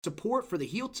Support for the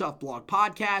Heel Tough Blog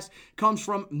podcast comes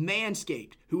from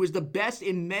Manscaped, who is the best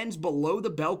in men's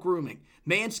below-the-belt grooming.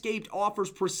 Manscaped offers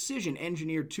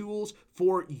precision-engineered tools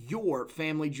for your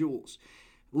family jewels.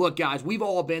 Look, guys, we've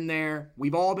all been there.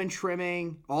 We've all been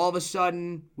trimming. All of a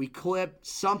sudden, we clip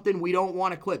something we don't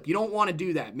want to clip. You don't want to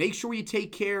do that. Make sure you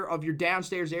take care of your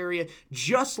downstairs area,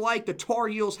 just like the Tar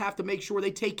Heels have to make sure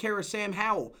they take care of Sam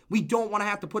Howell. We don't want to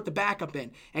have to put the backup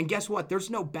in. And guess what? There's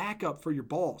no backup for your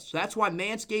balls. So that's why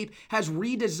Manscaped has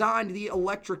redesigned the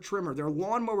electric trimmer. Their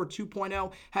Lawnmower 2.0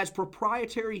 has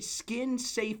proprietary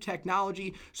skin-safe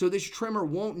technology, so this trimmer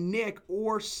won't nick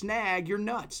or snag your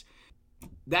nuts.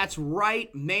 That's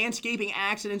right, manscaping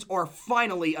accidents are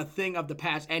finally a thing of the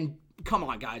past, and come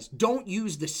on, guys, don't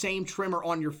use the same trimmer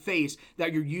on your face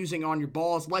that you're using on your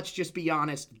balls. Let's just be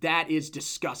honest, that is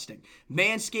disgusting.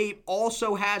 Manscaped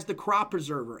also has the Crop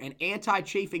Preserver, an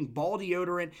anti-chafing ball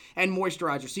deodorant and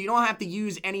moisturizer, so you don't have to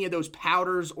use any of those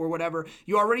powders or whatever.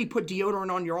 You already put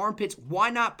deodorant on your armpits. Why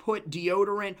not put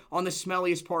deodorant on the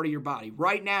smelliest part of your body?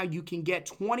 Right now, you can get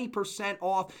 20%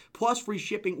 off plus free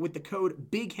shipping with the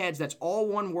code BIGHEADS. That's all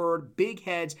one word,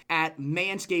 BIGHEADS, at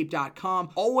manscaped.com.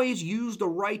 Always use the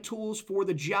right tools for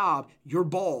the job. Your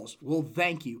balls will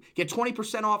thank you. Get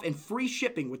 20% off and free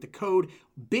shipping with the code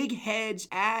BIGHEADS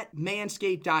at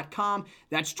manscaped.com.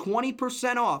 That's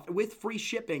 20% off with free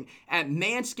shipping at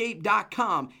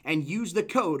manscaped.com, and use the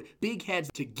code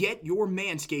BIGHEADS to get your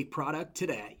Manscaped product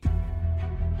today.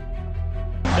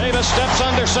 Davis steps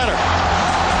under center.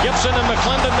 Gibson and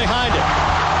McClendon behind him.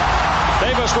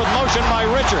 Davis with motion by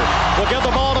Richard. Will give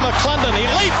the ball to McClendon. He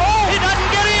leaps. Oh! He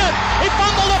doesn't get in. He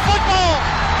fumbled the football.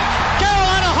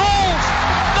 Carolina holds.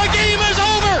 The game is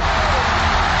over.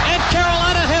 And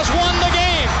Carolina has won the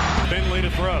game. Finley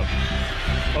to throw.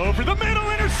 Over the middle,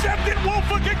 intercepted.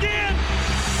 Wolford again.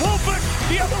 Wolford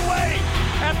the other way.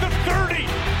 At the 30,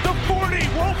 the 40.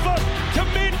 Wolford to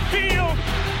midfield.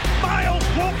 Miles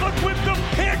Wolford with the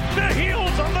pick. The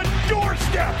Heels on the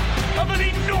doorstep of an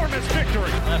enormous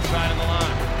victory. Left side of the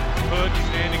line. Hood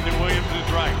standing to Williams'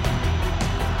 right.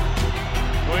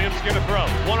 Williams going to throw.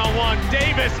 One-on-one.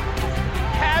 Davis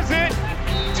has it.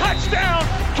 Touchdown.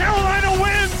 Carolina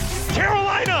wins.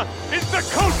 Carolina is the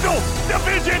Coastal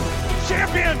Division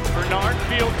champion. Bernard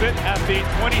fields it at the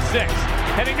 26.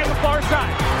 Heading to the far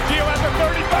side. Gio at the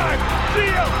 35.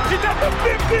 Gio, he's at the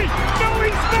 50. No,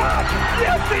 he's not.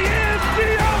 Yes, he is.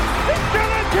 Gio is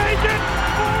going to take it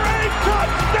for a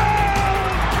touchdown.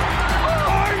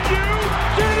 Are you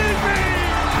kidding me?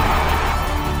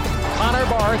 Connor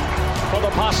Barth for the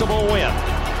possible win.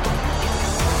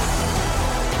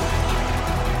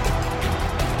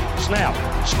 Snap,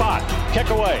 spot, kick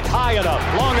away, high enough,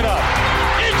 long enough.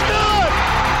 It's good!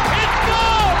 It's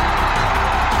good!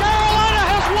 Carolina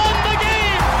has won the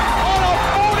game on a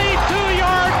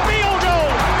 42-yard field goal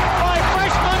by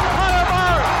freshman Connor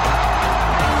Barth.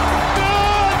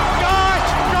 Good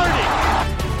gosh, dirty!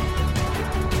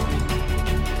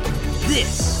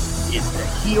 This is the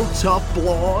Heel Tough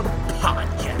Blog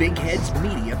podcast, Big Heads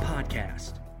Media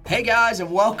podcast. Hey guys,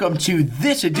 and welcome to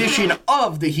this edition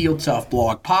of the Heel Tough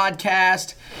Blog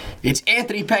podcast. It's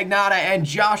Anthony Pagnotta and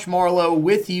Josh Marlowe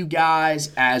with you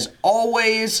guys as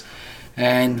always,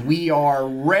 and we are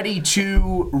ready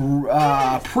to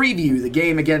preview the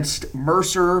game against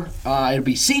Mercer. It'll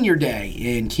be senior day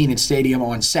in Kenan Stadium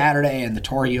on Saturday, and the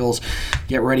Tar Heels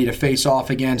get ready to face off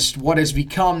against what has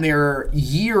become their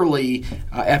yearly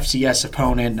FCS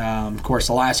opponent. Of course,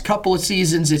 the last couple of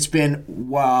seasons it's been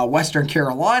Western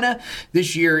Carolina.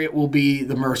 This year it will be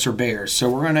the Mercer Bears. So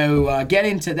we're going to get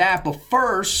into that, but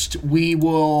first we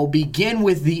will begin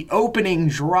with the opening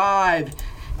drive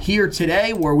here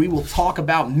today, where we will talk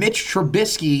about Mitch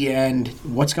Trubisky and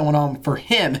what's going on for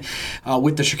him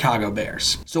with the Chicago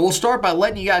Bears. So we'll start by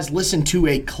letting you guys listen to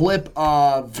a clip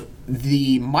of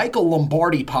the Michael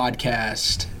Lombardi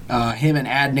podcast. Him and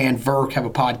Adnan Virk have a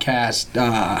podcast.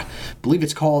 I believe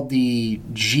it's called the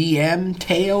GM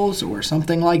Tales or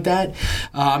something like that.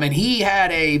 And he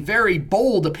had a very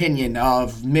bold opinion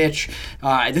of Mitch.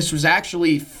 This was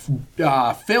actually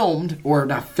filmed, or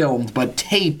not filmed, but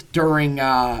taped during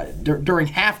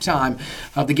halftime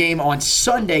of the game on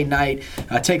Sunday night.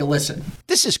 Take a listen.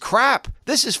 This is crap.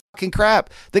 This is fucking crap.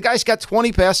 The guy's got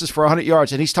 20 passes for 100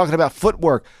 yards, and he's talking about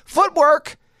footwork.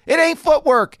 Footwork? It ain't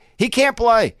footwork. He can't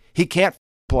play. He can't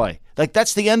play. Like,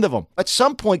 that's the end of him. At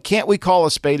some point, can't we call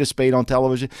a spade on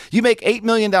television? You make $8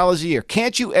 million a year.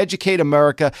 Can't you educate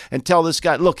America and tell this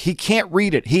guy, look, he can't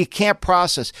read it. He can't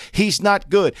process. He's not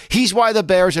good. He's why the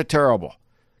Bears are terrible.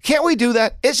 Can't we do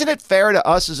that? Isn't it fair to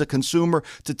us as a consumer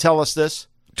to tell us this?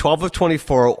 12 of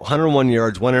 24, 101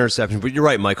 yards, 1 interception. But you're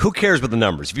right, Mike. Who cares about the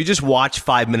numbers? If you just watch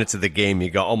 5 minutes of the game, you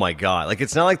go, oh, my God. Like,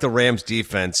 it's not like the Rams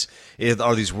defense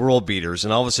are these world beaters,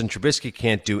 and all of a sudden Trubisky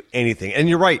can't do anything. And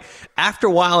you're right. After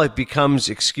a while, it becomes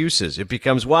excuses. It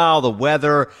becomes, wow, the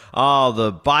weather,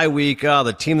 the bye week,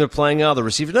 the team they're playing, the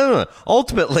receiver. No.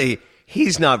 Ultimately,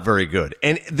 he's not very good.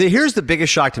 And here's the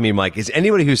biggest shock to me, Mike, is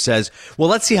anybody who says, well,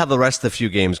 let's see how the rest of the few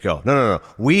games go. No.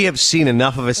 We have seen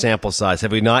enough of a sample size,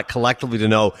 have we not, collectively, to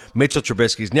know Mitchell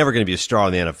Trubisky's never going to be a star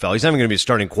in the NFL. He's never going to be a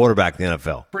starting quarterback in the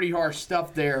NFL. Pretty harsh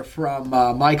stuff there from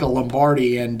Michael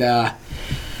Lombardi. And,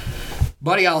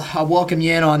 buddy, I'll welcome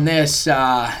you in on this.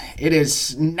 It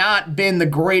has not been the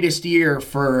greatest year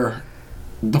for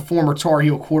the former Tar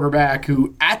Heel quarterback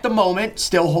who, at the moment,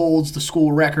 still holds the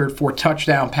school record for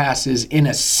touchdown passes in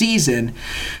a season.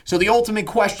 So the ultimate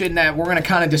question that we're going to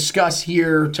kind of discuss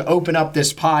here to open up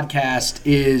this podcast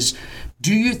is,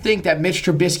 do you think that Mitch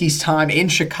Trubisky's time in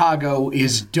Chicago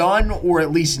is done or at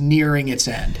least nearing its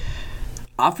end?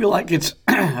 I feel like it's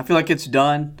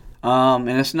done, and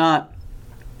it's not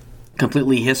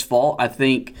completely his fault. I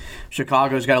think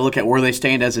Chicago's got to look at where they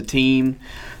stand as a team.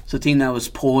 It's a team that was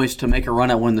poised to make a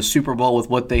run at winning the Super Bowl with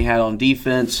what they had on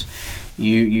defense.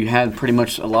 You had pretty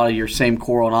much a lot of your same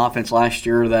core on offense last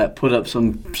year that put up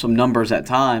some numbers at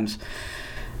times.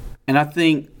 And I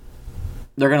think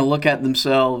they're going to look at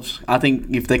themselves. I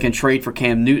think if they can trade for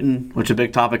Cam Newton, which is a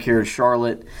big topic here in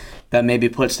Charlotte, that maybe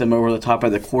puts them over the top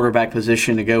at the quarterback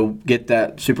position to go get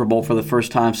that Super Bowl for the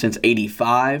first time since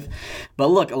 '85. But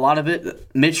look, a lot of it,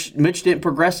 Mitch didn't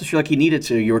progress this year like he needed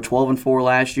to. You were 12-4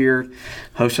 last year,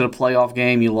 hosted a playoff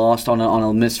game. You lost on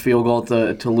a missed field goal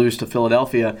to lose to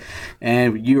Philadelphia,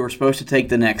 and you were supposed to take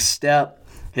the next step.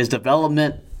 His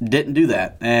development didn't do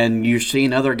that, and you're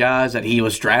seeing other guys that he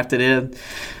was drafted in.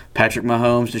 Patrick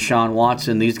Mahomes, Deshaun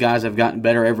Watson, these guys have gotten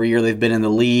better every year they've been in the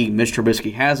league. Mitch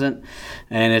Trubisky hasn't,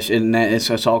 and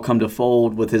it's all come to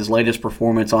fold with his latest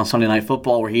performance on Sunday Night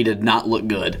Football where he did not look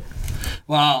good.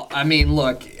 Well, I mean,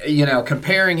 look,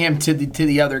 comparing him to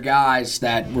the other guys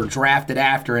that were drafted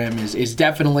after him is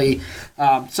definitely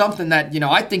something that,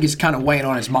 I think is kind of weighing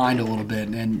on his mind a little bit,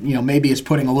 and, maybe is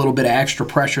putting a little bit of extra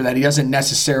pressure that he doesn't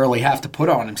necessarily have to put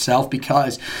on himself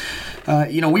because,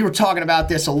 we were talking about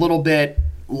this a little bit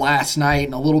last night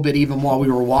and a little bit even while we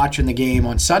were watching the game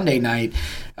on Sunday night.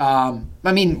 How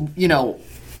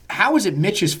is it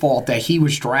Mitch's fault that he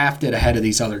was drafted ahead of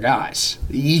these other guys?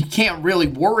 You can't really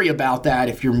worry about that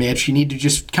if you're Mitch. You need to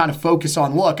just kind of focus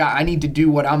on, look, I need to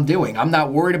do what I'm doing. I'm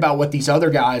not worried about what these other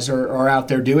guys are out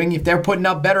there doing. If they're putting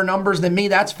up better numbers than me,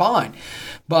 that's fine.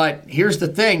 But here's the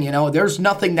thing, there's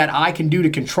nothing that I can do to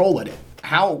control it.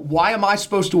 Why am I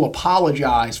supposed to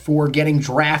apologize for getting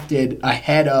drafted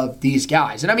ahead of these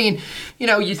guys? And I mean,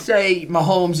 you say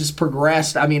Mahomes has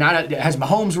progressed. I mean, has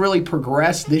Mahomes really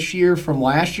progressed this year from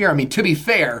last year? I mean, to be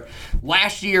fair,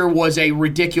 last year was a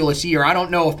ridiculous year. I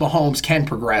don't know if Mahomes can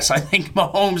progress. I think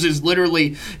Mahomes is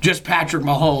literally just Patrick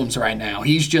Mahomes right now.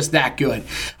 He's just that good.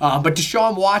 But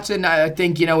Deshaun Watson, I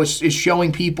think, is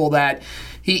showing people that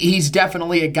he's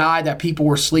definitely a guy that people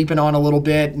were sleeping on a little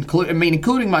bit,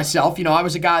 including myself. I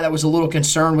was a guy that was a little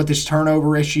concerned with his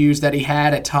turnover issues that he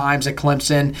had at times at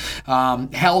Clemson.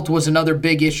 Health was another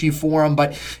big issue for him.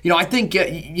 But, I think,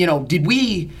 did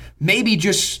we maybe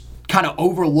just kind of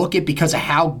overlook it because of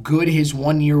how good his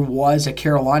 1 year was at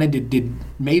Carolina? Did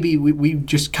maybe we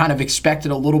just kind of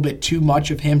expected a little bit too much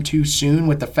of him too soon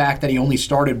with the fact that he only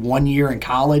started 1 year in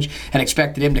college and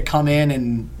expected him to come in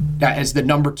and as the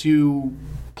number 2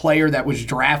 player that was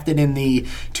drafted in the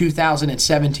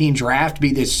 2017 draft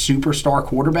be this superstar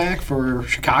quarterback for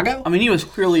Chicago? I mean, he was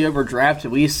clearly overdrafted.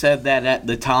 We said that at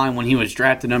the time when he was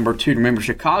drafted number 2. Remember,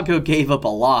 Chicago gave up a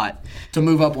lot to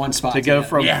move up one spot to go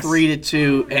from 3 to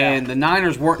 2, and the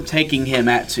Niners weren't taking him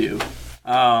at 2.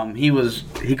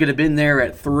 He could have been there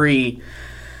at 3.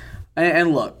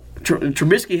 And look,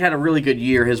 Trubisky had a really good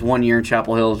year. His 1 year in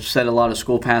Chapel Hill set a lot of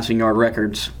school passing yard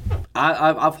records.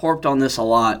 I've harped on this a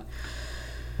lot.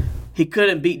 He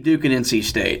couldn't beat Duke and NC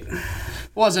State.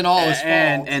 Wasn't all his fault.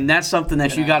 And that's something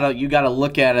that you gotta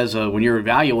look at as when you're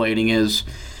evaluating if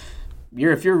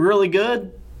you're really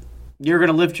good, you're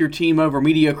gonna lift your team over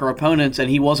mediocre opponents, and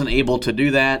he wasn't able to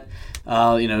do that.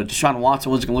 Deshaun Watson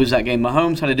wasn't gonna lose that game.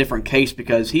 Mahomes had a different case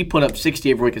because he put up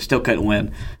 60 every week and still couldn't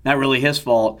win. Not really his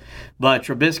fault. But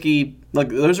Trubisky, look,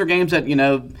 those are games that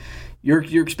You're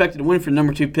expected to win for the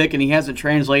number 2 pick, and he hasn't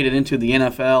translated into the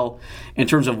NFL in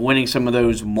terms of winning some of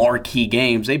those marquee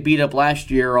games. They beat up last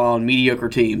year on mediocre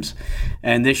teams,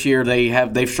 and this year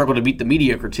they've struggled to beat the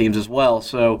mediocre teams as well.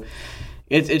 So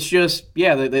it's just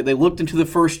they looked into the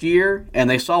first year and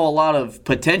they saw a lot of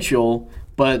potential,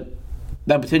 but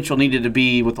that potential needed to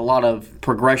be with a lot of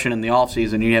progression in the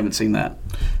offseason. You haven't seen that.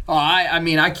 Oh, I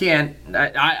mean, I can't.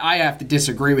 I have to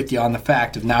disagree with you on the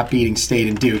fact of not beating State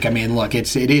and Duke. I mean, look,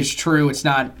 it is true. It's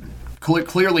not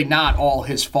clearly not all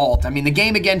his fault. I mean, the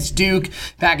game against Duke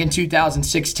back in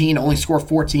 2016, only scored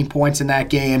 14 points in that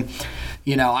game.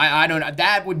 You know, I don't know.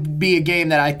 That would be a game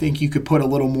that I think you could put a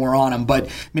little more on him. But, I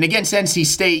mean, against NC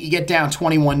State, you get down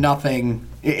 21-0.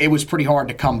 It was pretty hard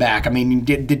to come back. I mean,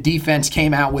 the defense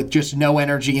came out with just no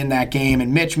energy in that game,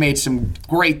 and Mitch made some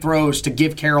great throws to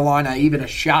give Carolina even a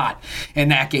shot in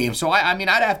that game. So, I mean,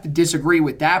 I'd have to disagree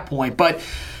with that point. But,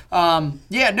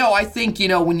 I think,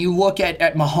 when you look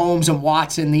at Mahomes and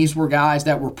Watson, these were guys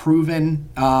that were proven.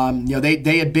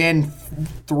 They had been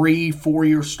 3-4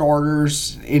 year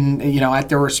starters at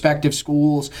their respective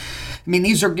schools. I mean,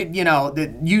 these are,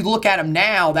 you look at them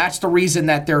now, that's the reason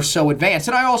that they're so advanced.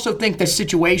 And I also think the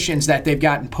situations that they've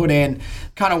gotten put in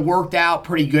kind of worked out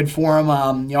pretty good for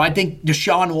them. I think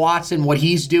Deshaun Watson, what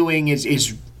he's doing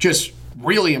is just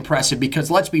really impressive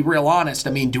because let's be real honest.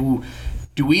 I mean, do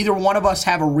either one of us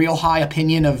have a real high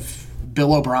opinion of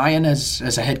Bill O'Brien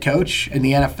as a head coach in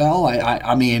the NFL?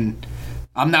 I mean,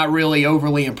 I'm not really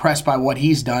overly impressed by what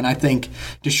he's done. I think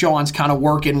Deshaun's kind of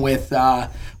working with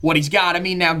what he's got. I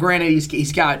mean, now granted,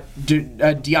 he's got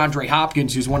DeAndre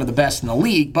Hopkins, who's one of the best in the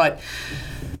league. But,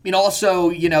 I mean, also,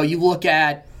 you look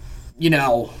at,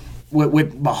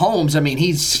 with Mahomes, I mean,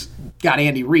 he's got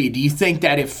Andy Reid. Do you think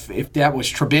that if that was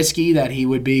Trubisky, that he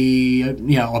would be,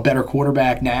 a better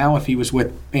quarterback now if he was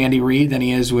with Andy Reid than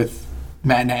he is with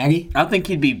Matt Nagy? I think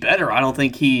he'd be better. I don't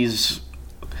think he's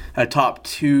a top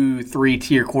 2-3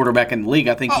 tier quarterback in the league.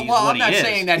 I think he's what he is. I'm not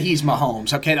saying that he's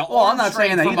Mahomes. Okay. I'm not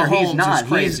saying that either. He's not.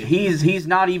 He's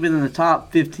not even in the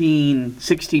top 15,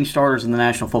 16 starters in the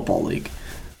National Football League.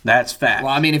 That's fact.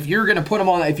 Well, I mean, if you're going to put him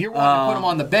on, if you're willing to put him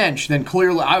on the bench, then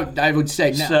clearly I would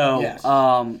say no. So, yes.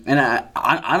 And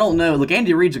I don't know. Look,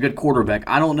 Andy Reid's a good quarterback.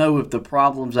 I don't know if the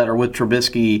problems that are with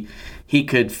Trubisky he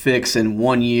could fix in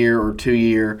 1 year or 2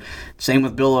 year. Same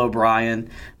with Bill O'Brien.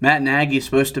 Matt Nagy is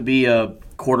supposed to be a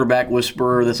quarterback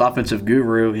whisperer, this offensive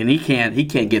guru, and he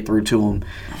can't get through to him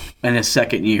in his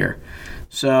second year.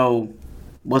 So,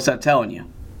 what's that telling you?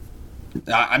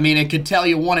 I mean, it could tell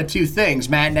you one of two things.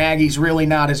 Matt Nagy's really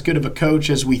not as good of a coach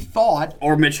as we thought.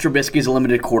 Or Mitch Trubisky's a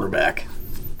limited quarterback.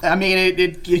 I mean,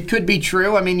 it could be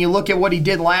true. I mean, you look at what he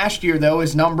did last year, though.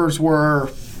 His numbers were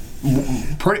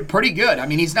pretty good. I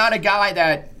mean, he's not a guy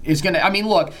that is going to – I mean,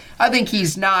 look, I think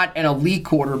he's not an elite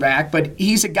quarterback, but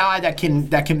he's a guy that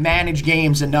can manage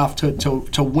games enough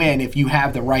to win if you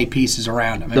have the right pieces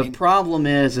around him. The problem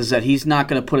is that he's not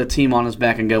going to put a team on his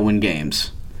back and go win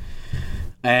games.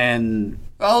 And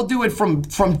I'll do it from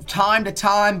time to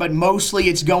time, but mostly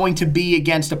it's going to be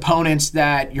against opponents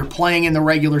that you're playing in the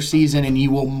regular season and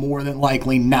you will more than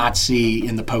likely not see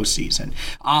in the postseason.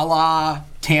 A la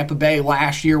Tampa Bay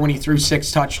last year when he threw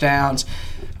 6 touchdowns.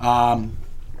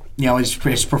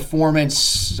 His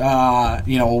performance,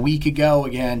 a week ago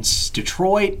against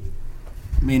Detroit.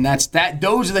 I mean,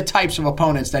 those are the types of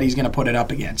opponents that he's going to put it up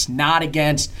against, not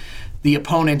against the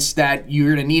opponents that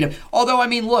you're going to need him. Although, I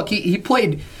mean, look, he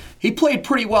played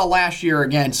pretty well last year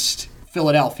against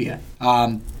Philadelphia.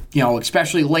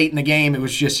 Especially late in the game, it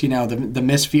was just the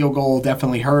missed field goal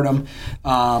definitely hurt him.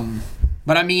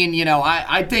 But I mean,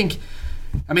 I think.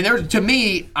 I mean, to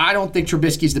me, I don't think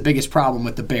Trubisky's the biggest problem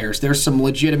with the Bears. There's some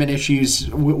legitimate issues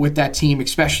with that team,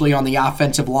 especially on the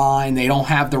offensive line. They don't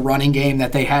have the running game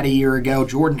that they had a year ago.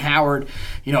 Jordan Howard,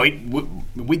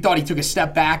 we thought he took a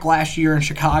step back last year in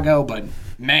Chicago, but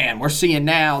man, we're seeing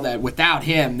now that without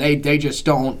him, they just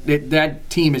don't. That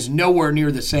team is nowhere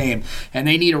near the same, and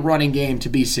they need a running game to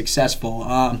be successful.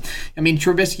 I mean,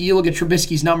 Trubisky. You look at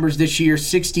Trubisky's numbers this year: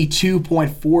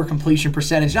 62.4 completion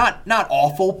percentage. Not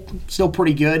awful, still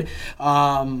pretty good.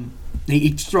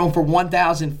 He's thrown for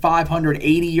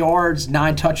 1,580 yards,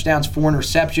 9 touchdowns, 4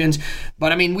 interceptions.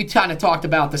 But, I mean, we kind of talked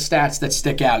about the stats that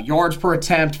stick out. Yards per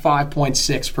attempt,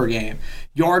 5.6 per game.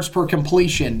 Yards per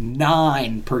completion,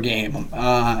 9 per game.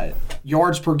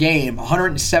 Yards per game,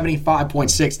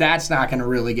 175.6. That's not going to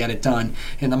really get it done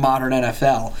in the modern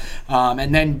NFL.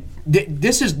 And then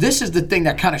this is the thing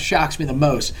that kind of shocks me the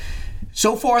most.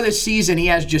 So far this season, he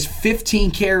has just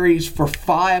 15 carries for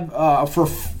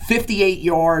 58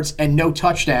 yards and no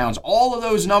touchdowns. All of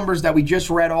those numbers that we just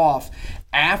read off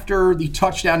after the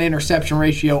touchdown-interception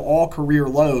ratio, all career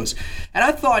lows. And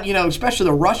I thought, especially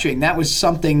the rushing, that was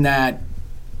something that,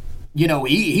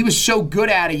 he was so good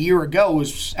at a year ago. It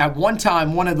was at one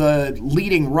time one of the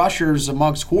leading rushers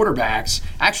amongst quarterbacks,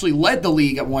 actually led the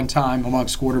league at one time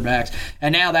amongst quarterbacks,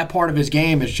 and now that part of his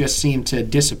game has just seemed to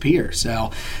disappear.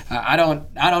 So I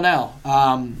don't know.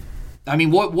 I mean,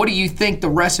 what do you think the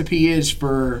recipe is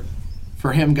for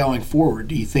him going forward?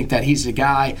 Do you think that he's a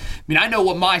guy? I mean, I know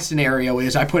what my scenario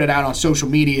is. I put it out on social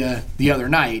media the other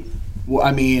night. Well,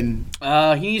 I mean,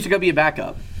 he needs to go be a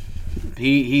backup.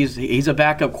 He's a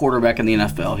backup quarterback in the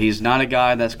NFL. He's not a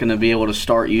guy that's going to be able to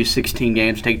start you 16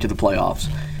 games, take you to the playoffs.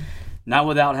 Not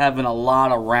without having a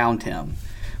lot around him,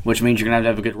 which means you're going to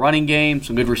have a good running game,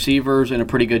 some good receivers, and a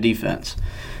pretty good defense.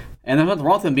 And there's nothing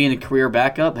wrong with him being a career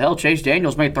backup. Hell, Chase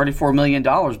Daniels made $34 million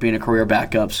being a career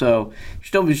backup. So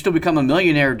you still become a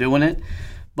millionaire doing it,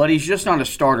 but he's just not a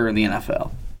starter in the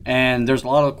NFL. And there's a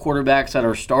lot of quarterbacks that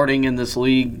are starting in this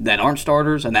league that aren't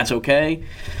starters, and that's okay.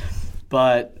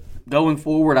 But going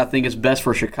forward, I think it's best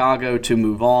for Chicago to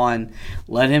move on,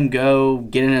 let him go,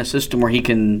 get in a system where he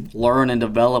can learn and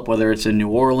develop, whether it's in New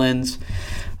Orleans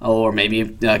or maybe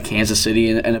Kansas City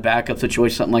in a backup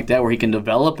situation, something like that, where he can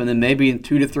develop, and then maybe in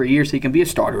 2 to 3 years he can be a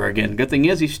starter again. Good thing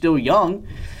is he's still young,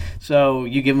 so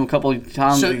you give him a couple of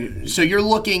times. So you're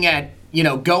looking at,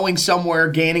 going somewhere,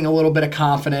 gaining a little bit of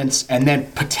confidence, and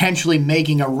then potentially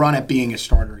making a run at being a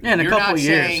starter again. Yeah, in a couple of years.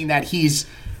 You're not saying that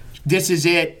this is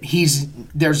it.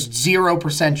 There's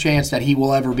 0% chance that he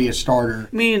will ever be a starter.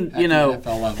 I mean,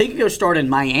 he could go start in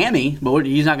Miami, but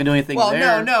he's not going to do anything there.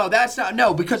 Well, no, that's not.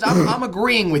 No, because I'm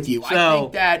agreeing with you. I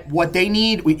think that what they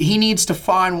need, he needs to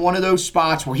find one of those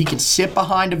spots where he can sit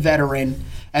behind a veteran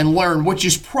and learn, which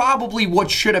is probably what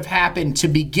should have happened to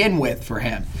begin with for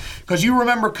him. Because you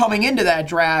remember coming into that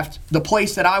draft, the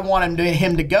place that I wanted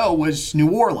him to go was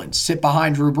New Orleans, sit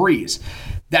behind Drew Brees.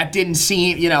 That didn't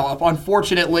seem,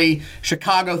 unfortunately,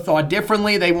 Chicago thought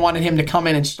differently. They wanted him to come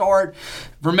in and start.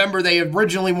 Remember, they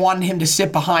originally wanted him to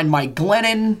sit behind Mike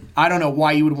Glennon. I don't know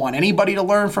why you would want anybody to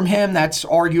learn from him. That's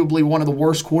arguably one of the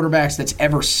worst quarterbacks that's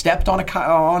ever stepped on an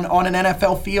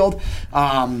NFL field.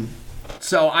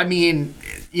 So, I mean,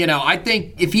 I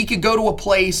think if he could go to a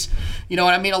place, a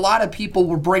lot of people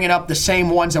were bringing up the same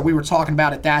ones that we were talking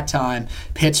about at that time,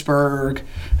 Pittsburgh,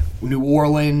 New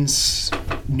Orleans,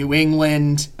 New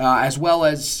England, as well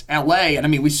as L.A.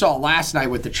 And, we saw last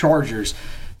night with the Chargers.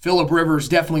 Phillip Rivers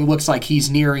definitely looks like he's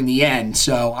nearing the end.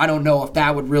 So I don't know if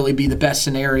that would really be the best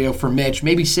scenario for Mitch.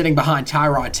 Maybe sitting behind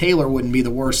Tyrod Taylor wouldn't be the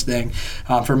worst thing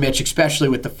for Mitch, especially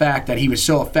with the fact that he was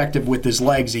so effective with his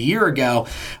legs a year ago.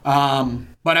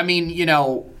 But,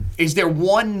 is there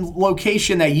one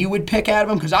location that you would pick out of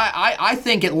him? Because I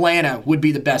think Atlanta would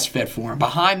be the best fit for him.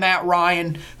 Behind Matt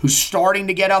Ryan, who's starting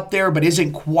to get up there but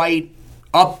isn't quite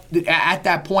up at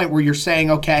that point where you're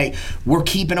saying, okay, we're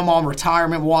keeping him on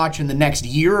retirement watch in the next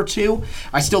year or two.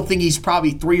 I still think he's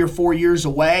probably 3 or 4 years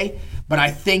away. But I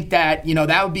think that,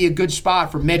 that would be a good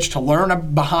spot for Mitch to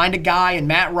learn behind a guy and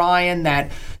Matt Ryan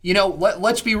that,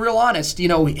 let's be real honest.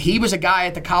 He was a guy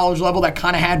at the college level that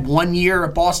kind of had 1 year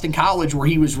at Boston College where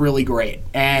he was really great.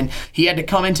 And he had to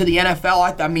come into the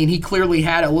NFL. He clearly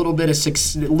had a little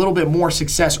bit more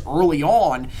success early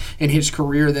on in his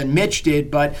career than Mitch did.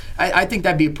 But I think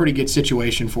that'd be a pretty good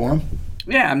situation for him.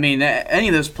 Yeah, any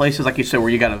of those places, like you said, where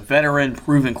you got a veteran,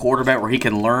 proven quarterback where he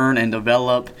can learn and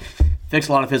develop, fix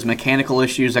a lot of his mechanical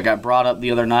issues that got brought up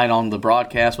the other night on the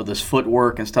broadcast with his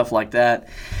footwork and stuff like that,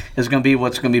 is going to be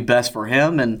what's going to be best for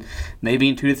him. And maybe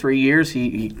in 2 to 3 years,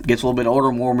 he gets a little bit older,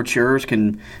 more matures,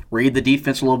 can read the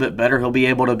defense a little bit better. He'll be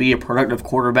able to be a productive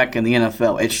quarterback in the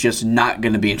NFL. It's just not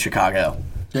going to be in Chicago.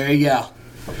 There you go.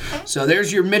 So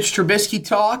there's your Mitch Trubisky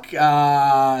talk.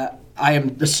 I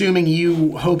am assuming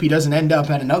you hope he doesn't end up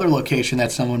at another location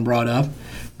that someone brought up.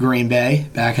 Green Bay,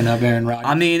 backing up Aaron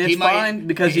Rodgers. It's fine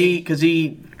because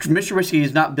Mitch Trubisky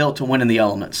is not built to win in the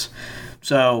elements.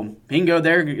 So he can go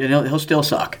there, and he'll still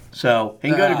suck. So he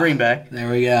can go to Green Bay.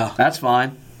 There we go. That's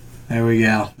fine. There we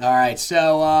go. All right,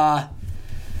 so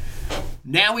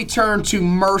now we turn to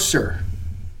Mercer.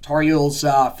 Tar Heels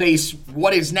face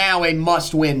what is now a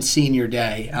must-win Senior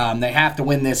Day. They have to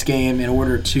win this game in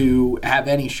order to have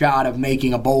any shot of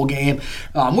making a bowl game,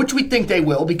 which we think they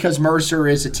will because Mercer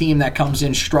is a team that comes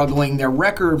in struggling. Their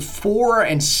record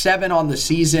 4-7 on the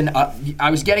season. I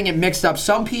was getting it mixed up.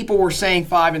 Some people were saying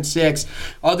 5-6.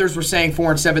 Others were saying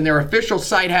 4-7. Their official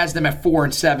site has them at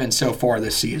 4-7 so far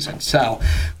this season. So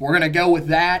we're going to go with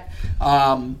that.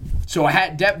 So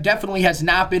it definitely has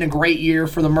not been a great year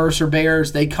for the Mercer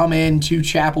Bears. They come into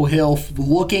Chapel Hill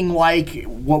looking like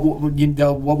what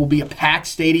will be a packed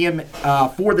stadium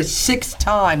for the 6th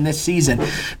time this season.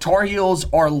 Tar Heels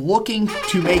are looking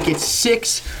to make it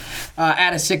 6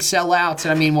 out of 6 sellouts.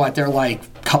 And they're like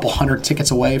a couple hundred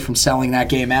tickets away from selling that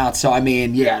game out. So,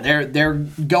 they're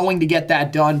going to get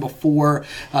that done before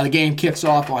the game kicks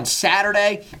off on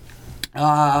Saturday.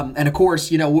 And of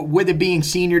course, with it being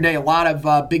senior day, a lot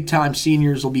of big-time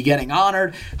seniors will be getting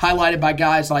honored, highlighted by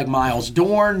guys like Miles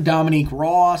Dorn, Dominique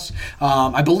Ross.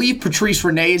 I believe Patrice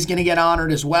Renee is going to get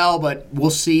honored as well, but we'll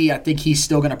see. I think he's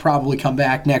still going to probably come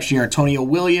back next year. Antonio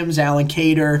Williams, Alan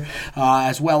Cater,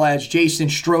 as well as Jason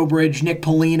Strobridge, Nick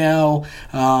Polino,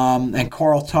 and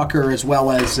Carl Tucker, as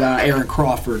well as Aaron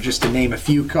Crawford, just to name a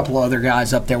couple of other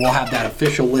guys up there. We'll have that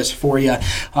official list for you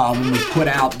when we put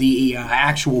out the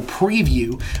actual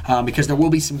preview, because there will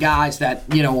be some guys that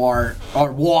are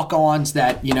walk-ons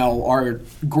that are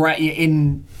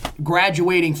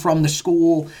graduating from the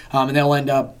school, and they'll end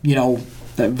up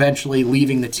eventually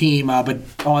leaving the team, but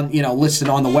on listed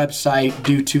on the website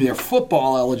due to their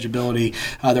football eligibility,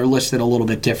 they're listed a little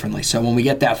bit differently. So when we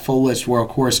get that full list, we'll of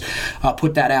course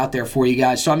put that out there for you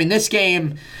guys. So I mean, this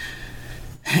game,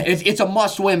 it's a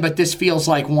must-win, but this feels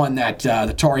like one that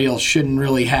the Tar Heels shouldn't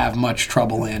really have much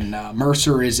trouble in.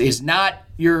 Mercer is not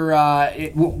your.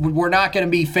 We're not going to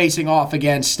be facing off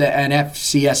against an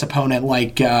FCS opponent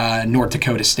like North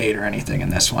Dakota State or anything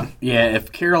in this one. Yeah,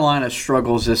 if Carolina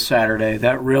struggles this Saturday,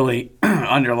 that really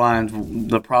underlines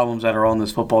the problems that are on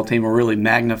this football team, or really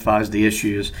magnifies the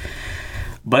issues.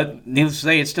 But needless to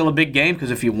say, it's still a big game, because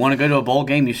if you want to go to a bowl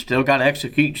game, you still got to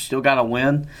execute, you still got to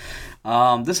win.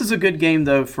 This is a good game,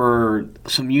 though, for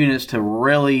some units to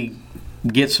really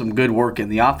get some good work in.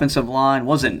 The offensive line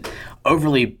wasn't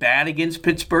overly bad against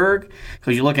Pittsburgh,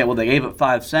 because you look at, they gave up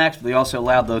 5 sacks, but they also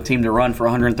allowed the team to run for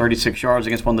 136 yards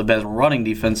against one of the best running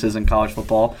defenses in college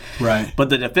football. Right. But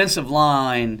the defensive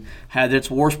line had its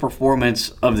worst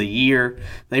performance of the year.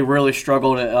 They really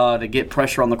struggled to get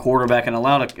pressure on the quarterback, and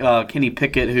allowed Kenny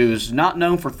Pickett, who's not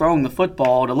known for throwing the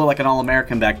football, to look like an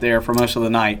All-American back there for most of the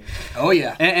night. Oh,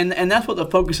 yeah. And that's what the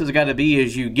focus has got to be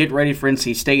as you get ready for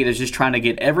NC State, is just trying to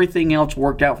get everything else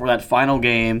worked out for that final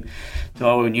game.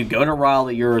 So when you go to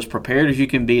Raleigh, you're as prepared as you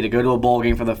can be to go to a bowl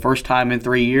game for the first time in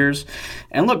 3 years.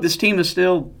 And look, this team is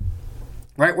still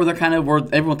right where they're where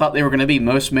everyone thought they were going to be.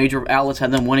 Most major outlets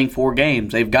had them winning 4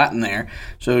 games. They've gotten there.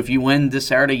 So if you win this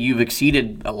Saturday, you've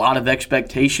exceeded a lot of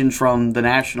expectations from the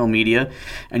national media,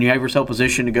 and you have yourself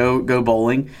positioned to go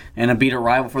bowling and beat a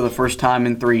rival for the first time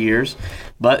in 3 years.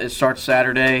 But it starts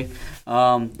Saturday.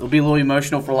 It'll be a little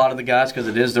emotional for a lot of the guys, because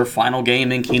it is their final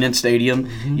game in Kenan Stadium.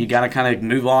 Mm-hmm. You got to kind of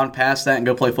move on past that and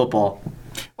go play football.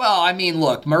 Well, I mean,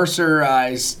 look, Mercer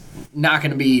is not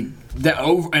going to be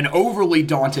an overly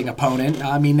daunting opponent.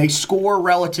 I mean, they score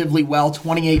relatively well,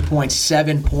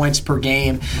 28.7 points per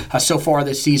game so far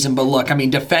this season. But look, I mean,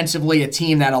 defensively, a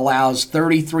team that allows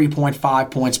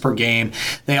 33.5 points per game.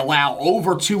 They allow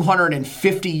over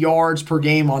 250 yards per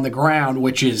game on the ground,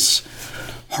 which is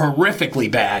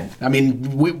horrifically bad. I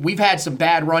mean, we've had some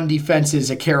bad run defenses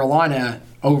at Carolina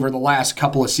over the last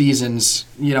couple of seasons,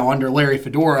 under Larry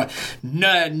Fedora,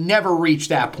 never reached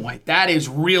that point. That is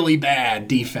really bad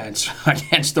defense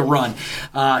against the run.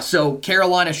 So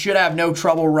Carolina should have no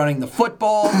trouble running the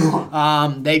football.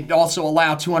 They also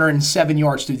allow 207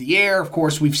 yards through the air. Of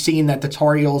course, we've seen that the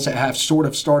Tar Heels have sort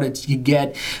of started to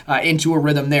get into a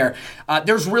rhythm there.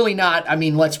 There's really not, I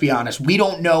mean, let's be honest, we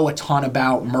don't know a ton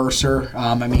about Mercer.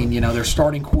 I mean, their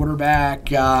starting quarterback,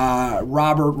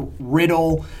 Robert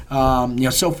Riddle,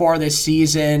 so far this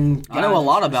season, I know a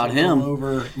lot about him.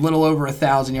 Little over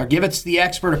 1,000 yards. Give us the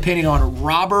expert opinion on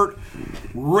Robert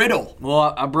Riddle.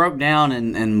 Well, I broke down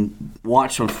and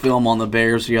watched some film on the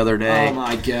Bears the other day. Oh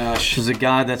my gosh! He's a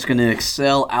guy that's going to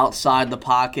excel outside the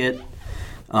pocket.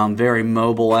 Very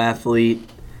mobile athlete.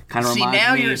 Kind of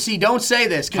reminds me. Don't say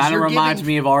this. Kind of reminds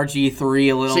me of RG3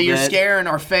 a little bit. So you're scaring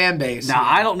our fan base. Now,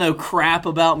 I don't know crap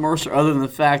about Mercer other than the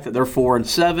fact that they're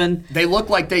 4-7. They look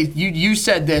like you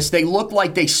said this. They look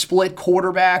like they split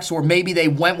quarterbacks, or maybe they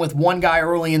went with one guy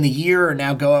early in the year and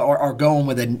now are going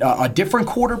with a different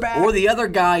quarterback. Or the other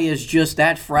guy is just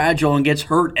that fragile and gets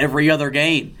hurt every other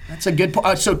game. That's a good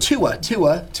point. So Tua,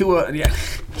 yeah.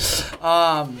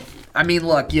 I mean,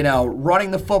 look,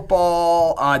 running the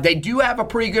football, they do have a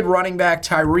pretty good running back.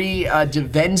 Tyree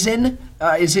DeVenzen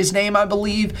is his name, I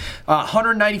believe.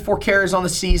 194 carries on the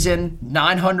season,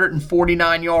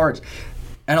 949 yards,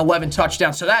 and 11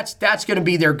 touchdowns. So that's going to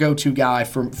be their go-to guy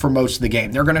for most of the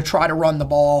game. They're going to try to run the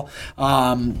ball.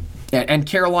 And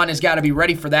Carolina's got to be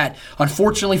ready for that.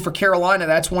 Unfortunately for Carolina,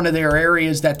 that's one of their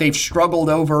areas that they've struggled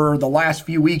over the last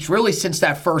few weeks, really since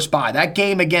that first bye. That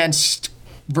game against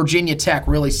Virginia Tech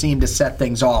really seemed to set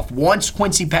things off. Once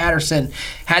Quincy Patterson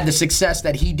had the success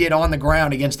that he did on the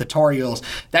ground against the Tar Heels,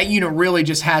 that unit really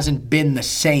just hasn't been the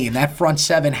same. That front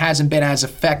seven hasn't been as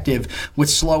effective with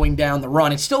slowing down the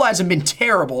run. It still hasn't been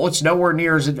terrible. It's nowhere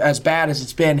near as bad as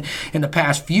it's been in the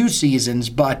past few seasons,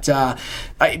 but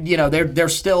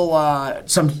there's still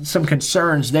some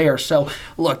concerns there. So,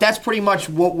 look, that's pretty much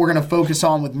what we're going to focus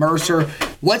on with Mercer.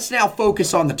 Let's now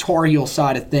focus on the Tar Heel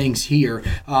side of things here.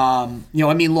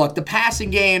 Look, the passing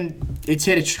game, it's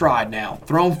hit its stride now.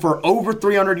 Thrown for over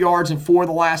 300 yards in 4 of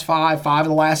the last 5 of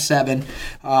the last 7.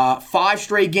 5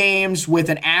 straight games with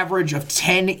an average of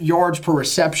 10 yards per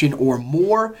reception or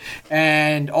more.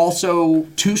 And also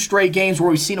 2 straight games where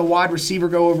we've seen a wide receiver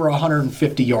go over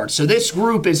 150 yards. So this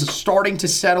group is starting to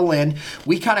settle in.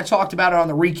 We kind of talked about it on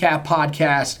the recap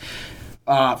podcast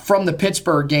from the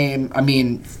Pittsburgh game. I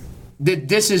mean,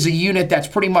 this is a unit that's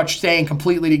pretty much staying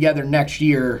completely together next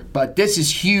year, but this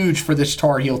is huge for this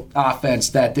Tar Heel offense,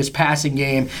 that this passing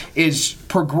game is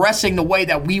progressing the way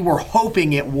that we were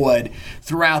hoping it would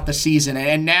throughout the season,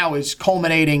 and now is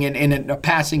culminating in a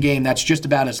passing game that's just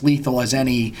about as lethal as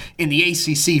any in the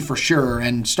ACC for sure,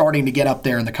 and starting to get up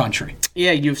there in the country.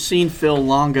 Yeah, you've seen Phil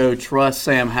Longo trust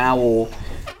Sam Howell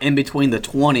in between the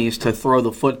 20s to throw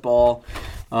the football,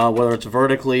 whether it's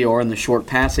vertically or in the short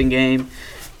passing game.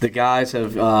 The guys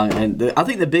have, I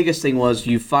think the biggest thing was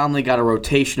you finally got a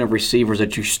rotation of receivers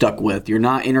that you stuck with. You're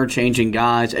not interchanging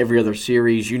guys every other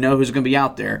series. You know who's going to be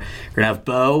out there. You're going to have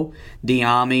Bo,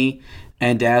 Diami,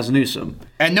 and Daz Newsome.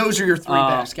 And those are your 3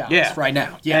 best guys right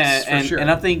now. Yes, for sure. And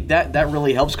I think that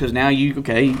really helps, because now you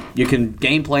can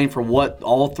game plan for what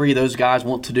all 3 of those guys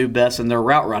want to do best in their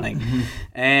route running. Mm-hmm.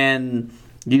 And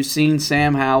you've seen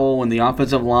Sam Howell and the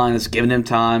offensive line has given him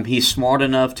time. He's smart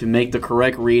enough to make the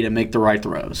correct read and make the right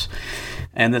throws.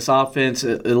 And this offense,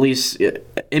 at least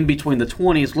in between the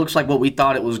 20s, looks like what we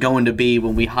thought it was going to be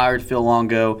when we hired Phil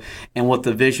Longo, and what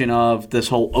the vision of this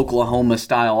whole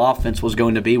Oklahoma-style offense was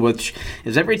going to be, which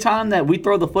is every time that we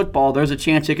throw the football, there's a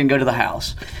chance it can go to the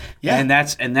house. Yeah. And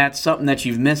that's something that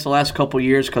you've missed the last couple of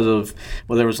years because of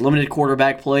whether it was limited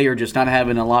quarterback play or just not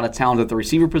having a lot of talent at the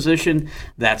receiver position.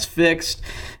 That's fixed.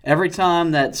 Every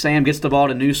time that Sam gets the ball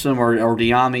to Newsome or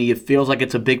Diami, it feels like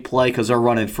it's a big play because they're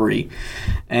running free.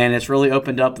 And it's really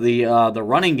opened up the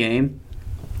running game,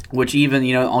 which even,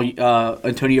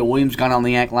 Antonio Williams got on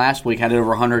the act last week, had over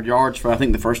 100 yards for, I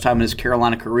think, the first time in his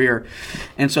Carolina career.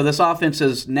 And so this offense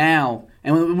is now,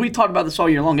 and we talked about this all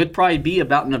year long, it'd probably be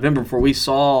about November before we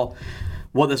saw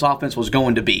what this offense was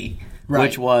going to be. Right.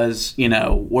 Which was,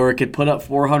 where it could put up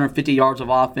 450 yards of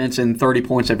offense and 30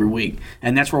 points every week.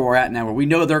 And that's where we're at now, where we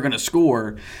know they're going to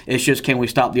score. It's just, can we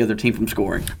stop the other team from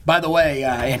scoring? By the way,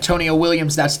 Antonio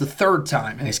Williams, that's the 3rd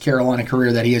time in his Carolina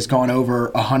career that he has gone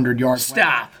over 100 yards.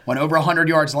 Stop. Went over 100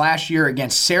 yards last year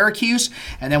against Syracuse,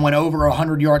 and then went over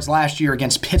 100 yards last year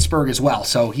against Pittsburgh as well.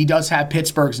 So he does have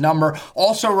Pittsburgh's number.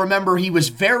 Also, remember, he was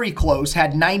very close,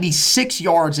 had 96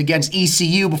 yards against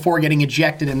ECU before getting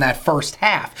ejected in that first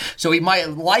half. So he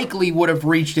likely would have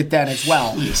reached it then as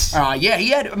well. He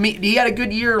had a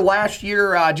good year last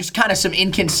year. Just kind of some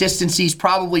inconsistencies,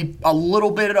 probably a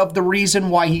little bit of the reason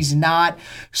why he's not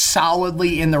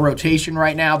solidly in the rotation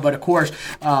right now. But of course,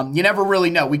 you never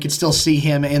really know. We could still see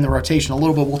him in the rotation a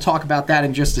little bit. We'll talk about that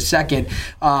in just a second.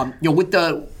 With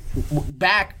the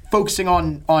back focusing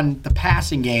on the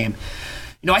passing game,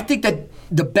 I think that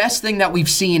the best thing that we've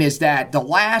seen is that the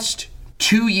last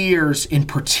 2 years in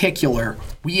particular,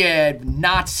 we had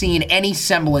not seen any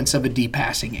semblance of a deep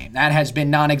passing game. That has been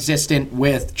non-existent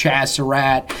with Chaz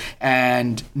Surratt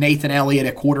and Nathan Elliott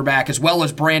at quarterback, as well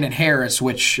as Brandon Harris,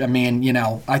 which,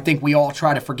 I think we all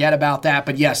try to forget about that.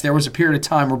 But yes, there was a period of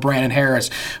time where Brandon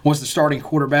Harris was the starting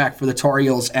quarterback for the Tar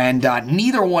Heels, and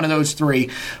neither one of those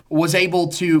 3 was able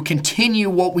to continue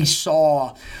what we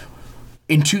saw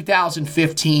in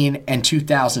 2015 and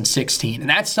 2016. And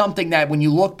that's something that when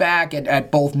you look back at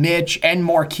both Mitch and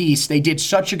Marquise, they did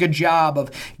such a good job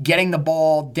of getting the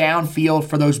ball downfield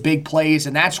for those big plays,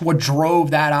 and that's what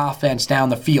drove that offense down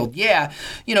the field. Yeah,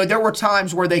 there were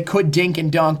times where they could dink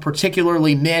and dunk,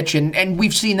 particularly Mitch, and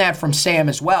we've seen that from Sam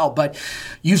as well, but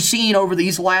you've seen over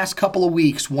these last couple of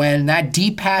weeks when that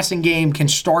deep passing game can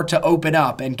start to open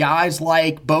up, and guys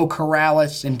like Bo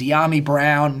Corrales and Diami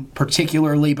Brown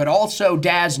particularly, but also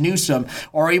Daz Newsome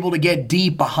are able to get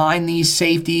deep behind these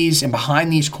safeties and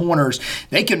behind these corners,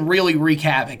 they can really wreak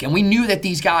havoc. And we knew that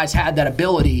these guys had that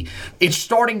ability. It's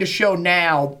starting to show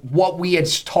now what we had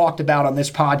talked about on this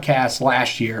podcast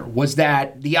last year was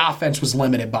that the offense was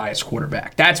limited by its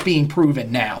quarterback. That's being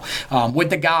proven now. With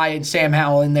the guy in Sam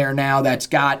Howell in there now that's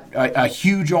got a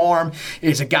huge arm,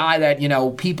 is a guy that,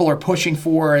 people are pushing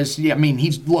for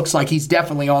he looks like he's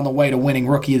definitely on the way to winning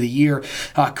Rookie of the Year.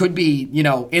 Could be,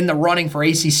 in the running for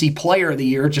ACC Player of the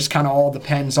Year. Just kind of all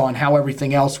depends on how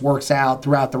everything else works out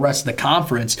throughout the rest of the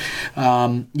conference.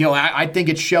 I think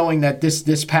it's showing that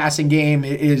this passing game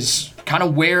is kind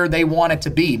of where they want it to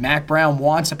be. Mack Brown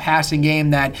wants a passing game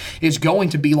that is going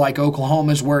to be like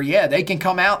Oklahoma's, where, they can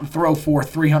come out and throw for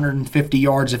 350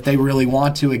 yards if they really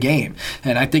want to a game.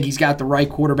 And I think he's got the right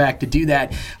quarterback to do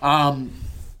that.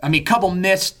 A couple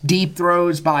missed deep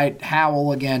throws by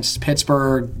Howell against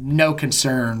Pittsburgh, no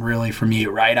concern really from you,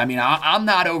 right? I'm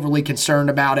not overly concerned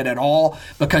about it at all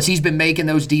because he's been making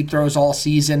those deep throws all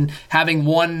season. Having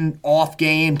one off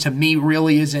game to me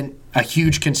really isn't a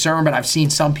huge concern, but I've seen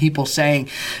some people saying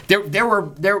there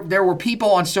were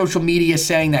people on social media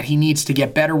saying that he needs to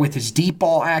get better with his deep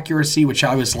ball accuracy, which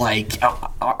I was like,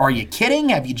 are you kidding?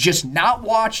 Have you just not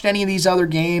watched any of these other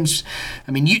games?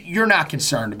 You're not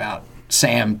concerned about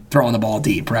Sam throwing the ball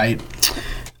deep, right?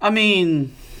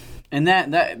 In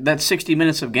that 60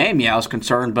 minutes of game, I was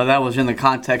concerned, but that was in the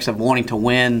context of wanting to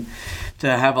win,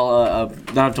 to have not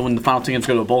have to win the final 2 games,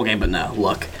 go to a bowl game. But no,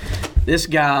 look, this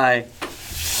guy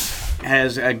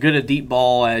has as good a deep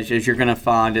ball as you're going to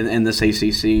find in this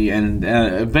ACC and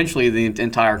eventually the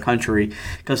entire country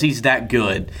because he's that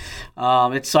good.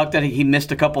 It sucked that he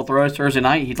missed a couple throws Thursday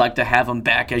night. He'd like to have him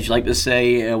back, as you like to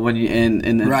say, when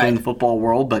in the football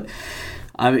world. But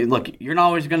look, you're not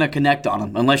always going to connect on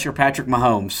him unless you're Patrick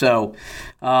Mahomes. So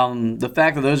the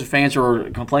fact that those fans are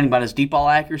complaining about his deep ball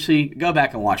accuracy, go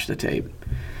back and watch the tape.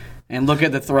 And look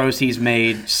at the throws he's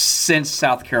made since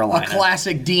South Carolina. A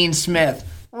classic Dean Smith.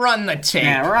 Run the tape.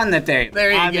 Yeah, run the tape.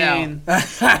 There you go.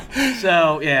 That's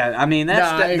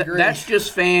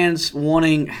just fans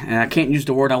wanting, and I can't use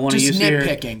the word I want to use here.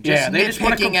 Nitpicking. They just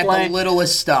want to complain at the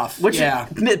littlest stuff.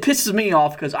 It pisses me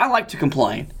off because I like to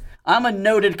complain. I'm a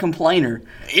noted complainer.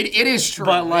 It is true.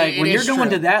 But when you're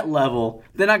going to that level,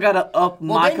 then I got to up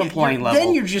my complaint level.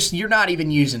 Then you're not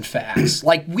even using facts.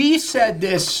 We said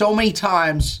this so many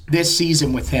times this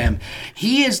season with him.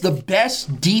 He is the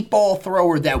best deep ball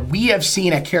thrower that we have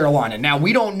seen at Carolina. Now,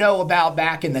 we don't know about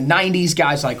back in the 90s,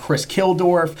 guys like Chris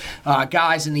Kildorff,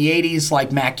 guys in the 80s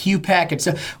like Matt Kupek. And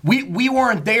so we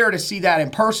weren't there to see that in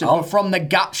person. But from the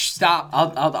stop.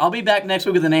 I'll be back next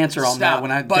week with an answer on that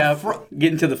when I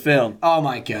get into the film. Oh,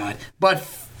 my God. But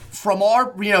from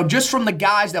our, just from the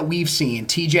guys that we've seen,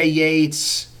 TJ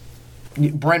Yates,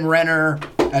 Brent Renner,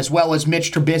 as well as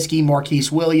Mitch Trubisky,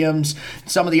 Marquise Williams,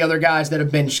 some of the other guys that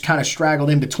have been kind of straggled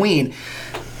in between,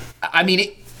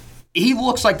 he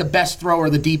looks like the best thrower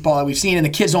of the deep ball that we've seen, and the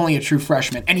kid's only a true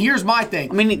freshman. And here's my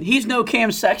thing. He's no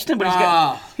Cam Sexton,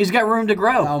 but he's got room to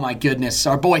grow. Oh, my goodness.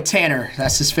 Our boy Tanner,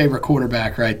 that's his favorite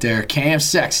quarterback right there. Cam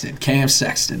Sexton.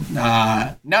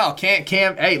 No,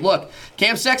 Cam. Hey, look,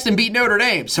 Cam Sexton beat Notre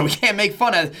Dame, so we can't make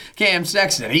fun of Cam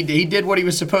Sexton. He did what he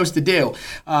was supposed to do.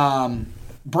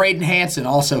 Braden Hansen,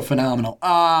 also phenomenal.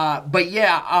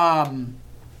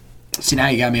 See, now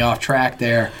you got me off track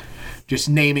there. Just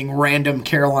naming random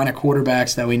Carolina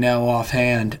quarterbacks that we know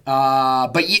offhand.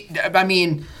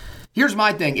 Here's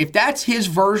my thing. If that's his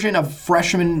version of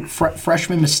freshman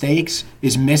mistakes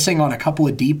is missing on a couple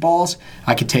of deep balls,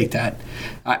 I could take that.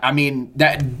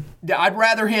 I'd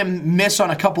rather him miss on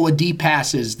a couple of deep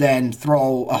passes than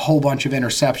throw a whole bunch of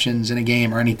interceptions in a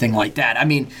game or anything like that.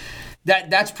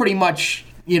 That's pretty much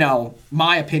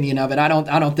my opinion of it. I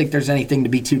don't think there's anything to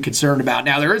be too concerned about.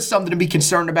 Now, there is something to be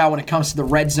concerned about when it comes to the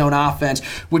red zone offense,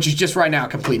 which is just right now a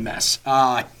complete mess.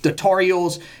 The Tar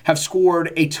Heels have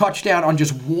scored a touchdown on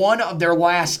just one of their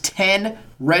last 10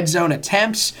 red zone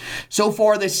attempts. So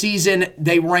far this season,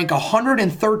 they rank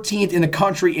 113th in the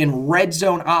country in red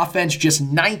zone offense, just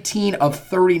 19 of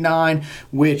 39,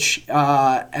 which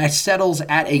settles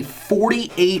at a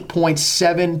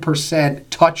 48.7%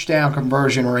 touchdown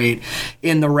conversion rate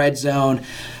in the red zone.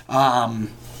 Not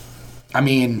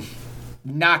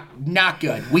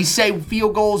good. We say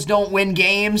field goals don't win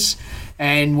games.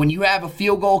 And when you have a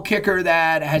field goal kicker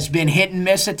that has been hit and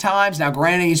miss at times, now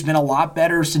granted he's been a lot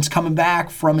better since coming back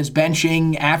from his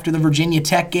benching after the Virginia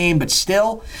Tech game, but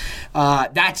still,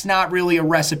 that's not really a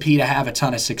recipe to have a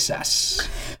ton of success.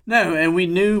 No, and we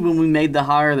knew when we made the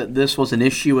hire that this was an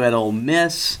issue at Ole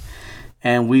Miss.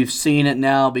 And we've seen it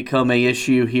now become an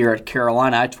issue here at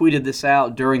Carolina. I tweeted this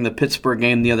out during the Pittsburgh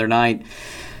game the other night.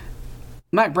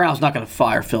 Mack Brown's not going to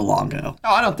fire Phil Longo.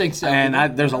 Oh, I don't think so.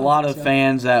 And there's a lot of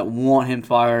fans that want him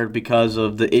fired because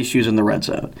of the issues in the red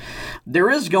zone. There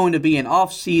is going to be an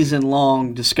off-season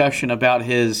long discussion about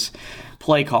his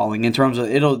play calling in terms of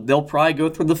they'll probably go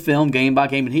through the film game by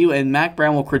game, and Mack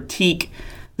Brown will critique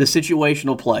the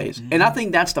situational plays. Mm-hmm. And I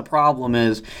think that's the problem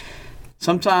is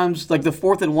sometimes, like the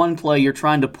 4th and 1 play, you're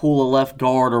trying to pull a left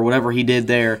guard or whatever he did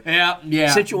there.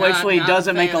 Yeah. Situationally, it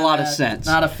doesn't make a lot of sense.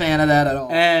 Not a fan of that at all.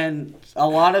 And a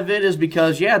lot of it is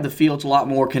because, the field's a lot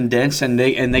more condensed and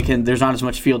there's not as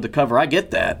much field to cover. I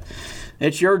get that.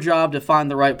 It's your job to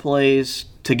find the right plays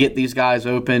to get these guys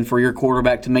open for your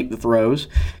quarterback to make the throws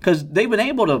because they've been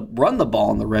able to run the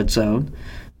ball in the red zone.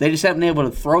 They just haven't been able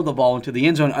to throw the ball into the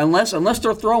end zone unless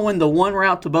they're throwing the one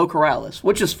route to Bo Corrales,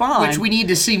 which is fine. Which we need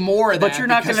to see more of that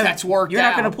because that's worked out. You're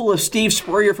not going to pull a Steve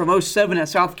Spurrier from 2007 at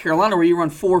South Carolina where you run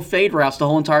 4 fade routes the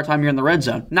whole entire time you're in the red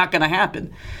zone. Not going to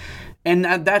happen. And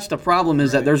that's the problem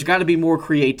is that there's got to be more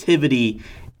creativity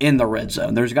in the red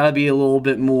zone. There's got to be a little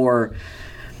bit more,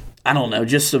 I don't know,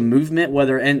 just some movement.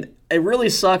 And it really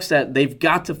sucks that they've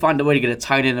got to find a way to get a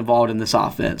tight end involved in this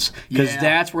offense because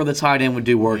that's where the tight end would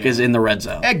do work is in the red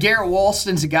zone. Garrett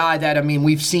Walston's a guy that,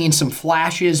 we've seen some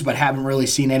flashes but haven't really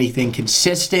seen anything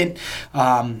consistent.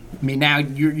 Now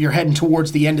you're heading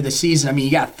towards the end of the season. You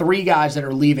got 3 guys that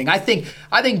are leaving. I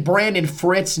think Brandon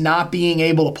Fritz not being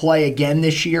able to play again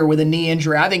this year with a knee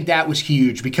injury, I think that was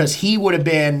huge because he would have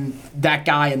been that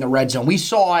guy in the red zone. We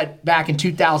saw it back in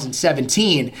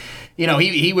 2017.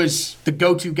 He was the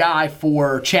go-to guy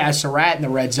for Chaz Surratt in the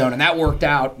red zone, and that worked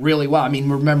out really well.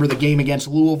 Remember the game against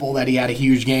Louisville that he had a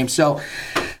huge game. So,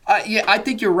 I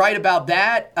think you're right about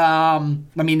that.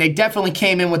 They definitely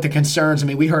came in with the concerns.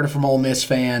 We heard it from Ole Miss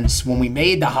fans when we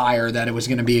made the hire that it was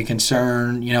going to be a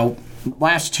concern.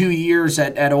 Last 2 years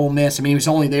at Ole Miss, he was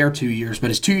only there 2 years, but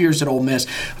his 2 years at Ole Miss,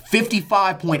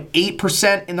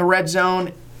 55.8% in the red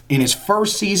zone. In his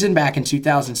first season back in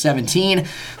 2017.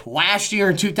 Last year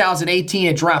in 2018,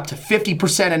 it dropped to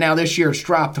 50%, and now this year it's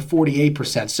dropped to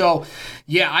 48%. So,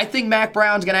 I think Mack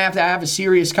Brown's going to have a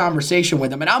serious conversation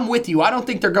with him. And I'm with you. I don't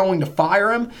think they're going to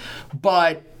fire him,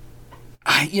 but,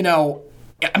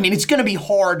 it's going to be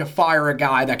hard to fire a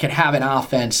guy that could have an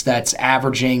offense that's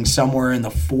averaging somewhere in the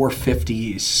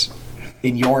 450s.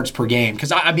 In yards per game. Because,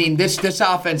 this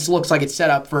offense looks like it's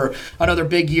set up for another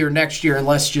big year next year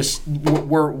unless just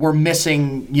we're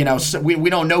missing, we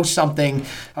don't know something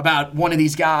about one of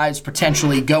these guys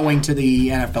potentially going to the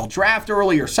NFL draft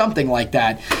early or something like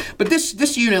that. But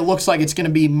this unit looks like it's going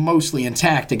to be mostly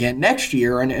intact again next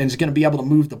year and is going to be able to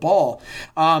move the ball.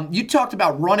 You talked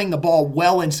about running the ball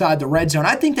well inside the red zone.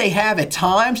 I think they have at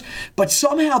times, but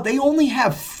somehow they only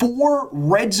have 4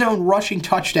 red zone rushing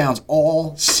touchdowns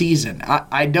all season.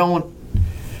 I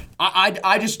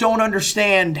just don't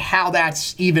understand how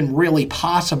that's even really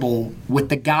possible with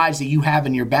the guys that you have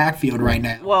in your backfield right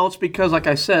now. Well, it's because, like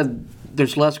I said,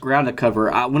 there's less ground to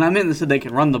cover. When I meant they said they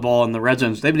can run the ball in the red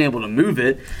zones, they've been able to move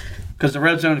it because the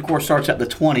red zone, of course, starts at the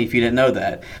 20 if you didn't know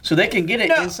that. So they can get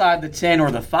it inside the 10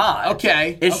 or the 5.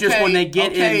 Okay. It's just when they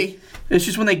get in. It's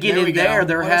just when they get in there,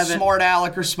 they're having a smart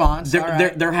aleck response.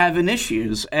 They're having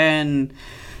issues. And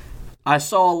I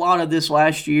saw a lot of this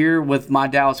last year with my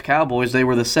Dallas Cowboys. They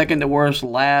were the second to worst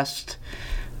last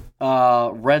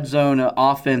red zone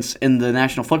offense in the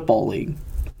National Football League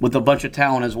with a bunch of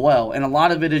talent as well. And a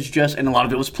lot of it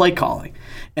was play calling.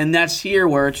 And that's here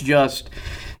where it's just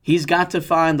he's got to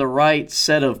find the right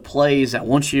set of plays that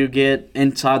once you get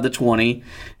inside the 20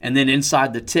 and then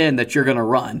inside the 10 that you're going to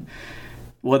run.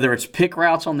 Whether it's pick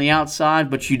routes on the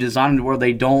outside, but you design it where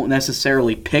they don't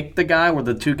necessarily pick the guy, where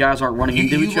the 2 guys aren't running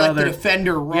into each other. You let the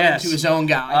defender run into his own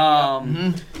guy.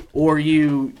 Or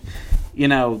I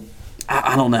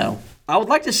don't know. I would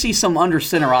like to see some under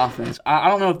center offense. I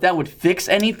don't know if that would fix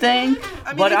anything,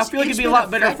 but I feel like it'd be a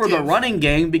lot better for the running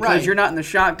game because you're not in the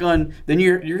shotgun. Then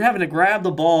you're having to grab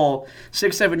the ball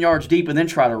 6-7 yards deep and then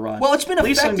try to run. Well, it's been at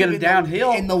least effective get them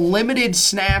downhill in the limited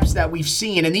snaps that we've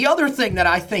seen. And the other thing that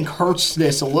I think hurts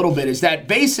this a little bit is that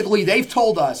basically they've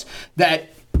told us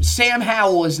that Sam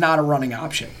Howell is not a running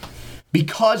option.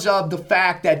 Because of the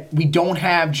fact that we don't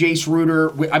have Jace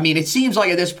Ruder. It seems like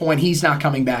at this point he's not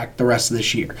coming back the rest of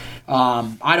this year.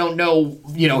 I don't know.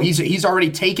 He's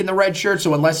already taken the red shirt,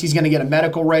 so unless he's going to get a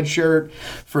medical red shirt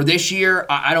for this year,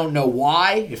 I don't know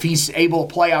why. If he's able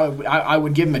to play, I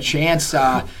would give him a chance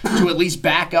to at least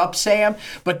back up Sam.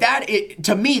 But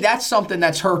to me, that's something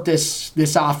that's hurt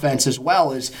this offense as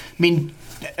well.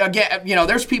 again,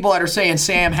 there's people that are saying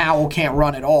Sam Howell can't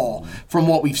run at all from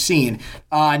what we've seen.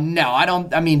 No, I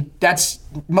don't. I mean, that's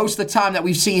most of the time that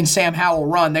we've seen Sam Howell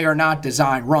run, they are not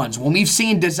design runs. When we've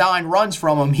seen design runs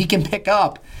from him, he can pick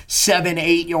up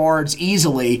 7-8 yards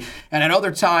easily, and at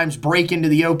other times break into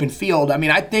the open field. I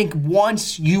mean, I think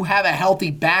once you have a healthy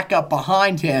backup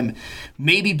behind him,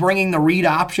 maybe bringing the read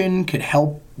option could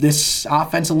help this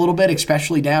offense a little bit,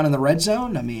 especially down in the red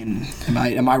zone. I mean,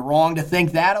 am I wrong to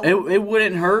think that? It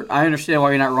wouldn't hurt. I understand why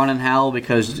you're not running Howell,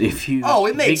 because if he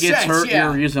gets hurt,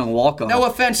 you're using a walk-on. No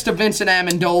offense to Vincent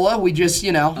Amendola. We just,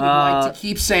 we'd like to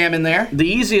keep Sam in there. The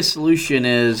easiest solution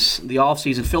is the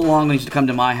offseason. Phil Long needs to come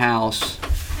to my house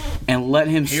and let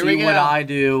him see what I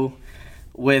do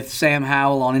with Sam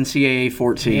Howell on NCAA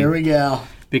 14. Here we go.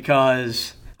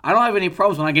 Because I don't have any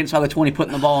problems when I get inside the 20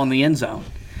 putting the ball in the end zone.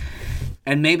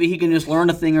 And maybe he can just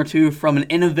learn a thing or two from an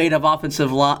innovative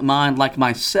offensive mind like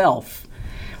myself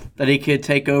that he could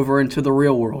take over into the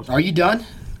real world. Are you done?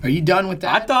 Are you done with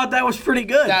that? I thought that was pretty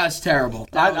good. That was terrible.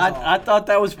 I thought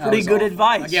that was pretty good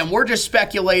advice. Again, we're just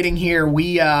speculating here.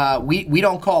 We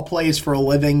don't call plays for a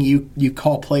living. You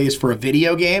call plays for a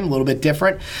video game, a little bit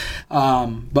different.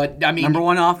 But I mean, number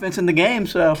one offense in the game.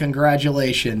 So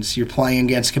congratulations, you're playing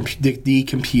against the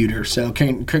computer. So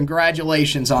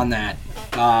congratulations on that.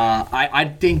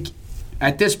 I think.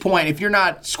 At this point, if you're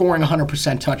not scoring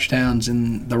 100% touchdowns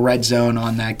in the red zone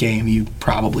on that game, you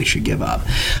probably should give up.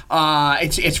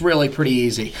 It's really pretty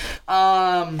easy.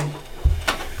 I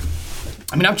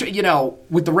mean,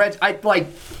 with the Reds,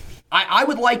 I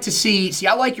would like to see.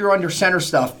 I like your under center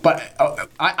stuff, but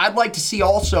I'd like to see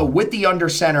also with the under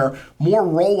center more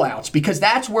rollouts, because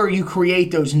that's where you create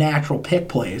those natural pick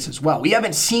plays as well. We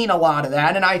haven't seen a lot of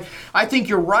that, and I think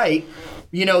you're right.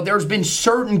 There's been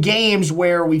certain games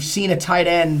where we've seen a tight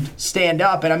end stand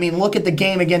up. And, I mean, look at the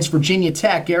game against Virginia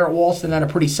Tech. Garrett Walston had a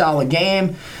pretty solid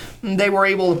game. They were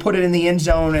able to put it in the end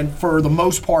zone, and for the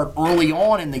most part, early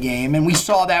on in the game. And we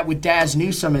saw that with Daz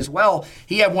Newsome as well.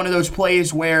 He had one of those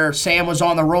plays where Sam was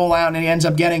on the rollout and he ends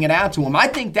up getting it out to him. I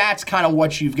think that's kind of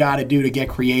what you've got to do to get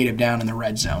creative down in the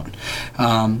red zone.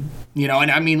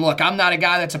 And I mean, look, I'm not a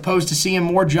guy that's opposed to seeing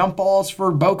more jump balls for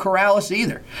Bo Corrales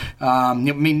either. I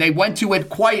mean, they went to it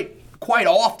quite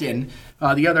often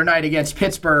the other night against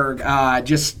Pittsburgh.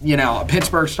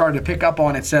 Pittsburgh started to pick up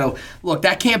on it. So, look,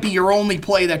 that can't be your only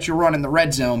play that you run in the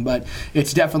red zone, but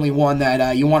it's definitely one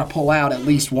that you want to pull out at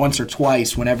least once or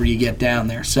twice whenever you get down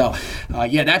there. So,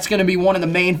 that's going to be one of the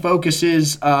main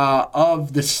focuses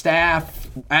of the staff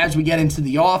as we get into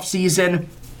the offseason.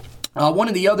 One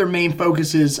of the other main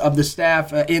focuses of the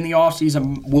staff in the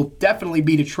offseason will definitely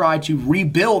be to try to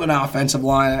rebuild an offensive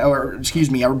line,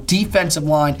 a defensive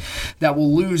line that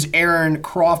will lose Aaron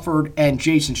Crawford and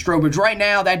Jason Strowbridge. Right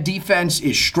now, that defense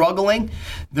is struggling.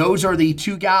 Those are the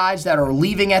two guys that are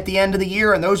leaving at the end of the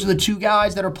year, and those are the two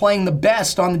guys that are playing the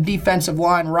best on the defensive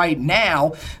line right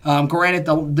now. Granted,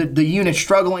 the unit's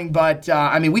struggling, but,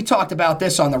 we talked about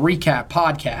this on the Recap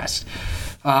podcast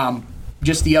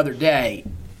just the other day.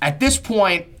 At this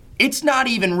point, it's not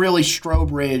even really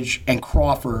Strowbridge and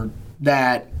Crawford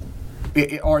that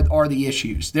are the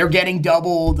issues. They're getting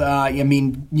doubled.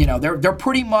 They're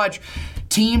pretty much –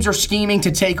 teams are scheming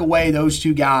to take away those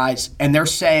two guys, and they're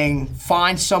saying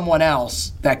find someone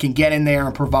else that can get in there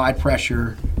and provide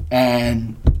pressure.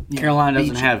 And Carolina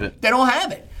doesn't have it. They don't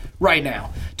have it right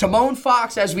now. Timon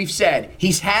Fox, as we've said,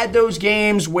 he's had those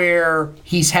games where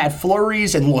he's had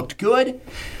flurries and looked good.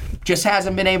 Just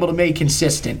hasn't been able to make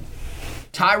consistent.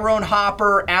 Tyrone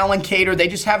Hopper, Alan Cater, they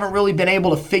just haven't really been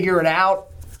able to figure it out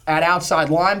at outside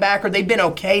linebacker. They've been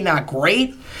okay, not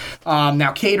great.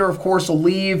 Now, Cater, of course, will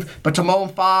leave, but Timon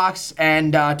Fox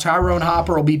and Tyrone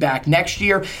Hopper will be back next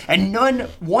year. And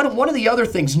one of the other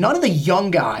things, none of the young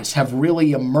guys have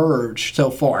really emerged so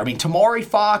far. I mean, Tamari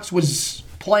Fox was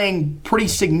playing pretty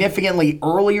significantly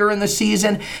earlier in the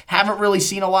season. Haven't really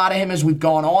seen a lot of him as we've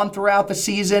gone on throughout the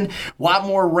season. A lot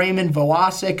more Raymond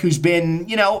Voasic, who's been,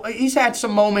 he's had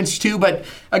some moments too, but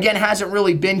again, hasn't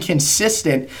really been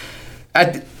consistent.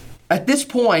 At this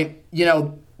point,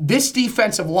 this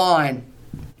defensive line,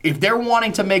 if they're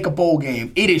wanting to make a bowl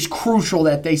game, it is crucial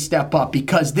that they step up,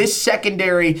 because this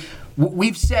secondary,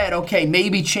 we've said, okay,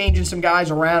 maybe changing some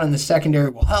guys around in the secondary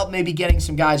will help. Maybe getting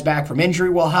some guys back from injury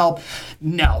will help.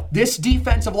 No, this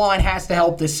defensive line has to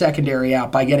help this secondary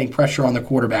out by getting pressure on the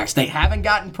quarterbacks. They haven't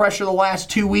gotten pressure the last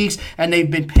 2 weeks, and they've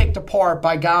been picked apart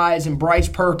by guys in Bryce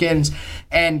Perkins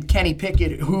and Kenny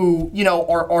Pickett, who,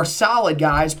 are solid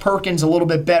guys. Perkins a little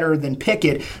bit better than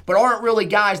Pickett, but aren't really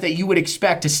guys that you would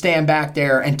expect to stand back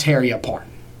there and tear you apart.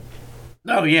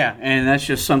 Oh, yeah, and that's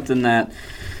just something that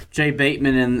Jay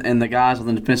Bateman and the guys on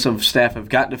the defensive staff have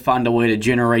got to find a way to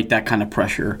generate that kind of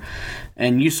pressure.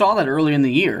 And you saw that early in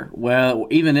the year. Well,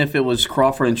 even if it was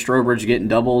Crawford and Strobridge getting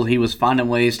doubles, he was finding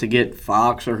ways to get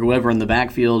Fox or whoever in the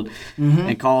backfield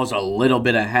and cause a little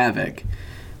bit of havoc.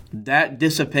 That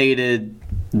dissipated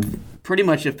pretty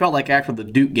much, it felt like after the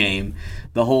Duke game,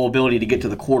 the whole ability to get to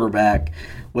the quarterback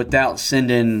without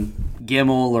sending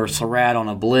Gimmel or Surratt on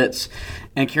a blitz.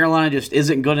 And Carolina just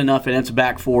isn't good enough in its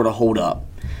back four to hold up.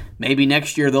 Maybe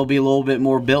next year they'll be a little bit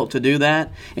more built to do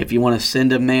that. If you want to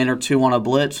send a man or two on a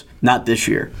blitz, not this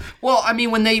year. Well, I mean,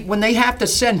 when they have to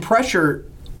send pressure,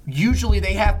 usually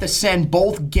they have to send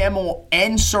both Gimmel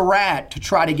and Surratt to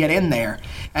try to get in there.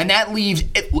 And that leaves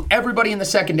everybody in the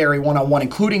secondary one-on-one,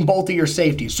 including both of your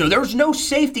safeties. So there's no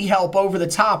safety help over the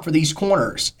top for these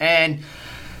corners. And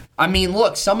I mean,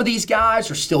 look, some of these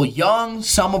guys are still young.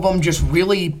 Some of them just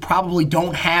really probably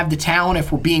don't have the talent,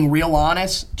 if we're being real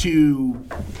honest, to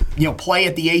play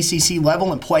at the ACC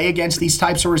level and play against these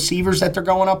types of receivers that they're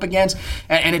going up against,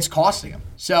 and it's costing them.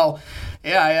 So,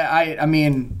 yeah, I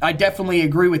mean, I definitely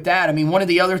agree with that. I mean, one of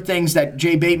the other things that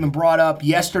Jay Bateman brought up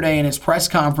yesterday in his press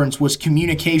conference was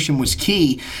communication was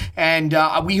key. And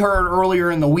we heard earlier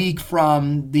in the week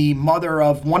from the mother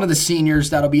of one of the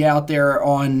seniors that'll be out there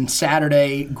on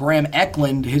Saturday, Graham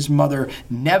Eklund, his mother,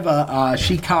 Neva.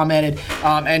 She commented,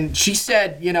 and she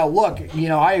said, look,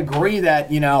 I agree that,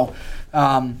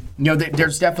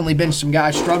 there's definitely been some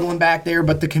guys struggling back there,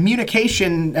 but the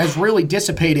communication has really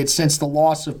dissipated since the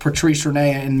loss of Patrice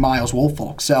Renee and Miles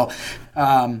Woolfolk. So,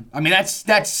 I mean,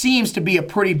 that seems to be a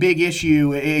pretty big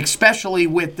issue, especially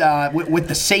with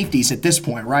the safeties at this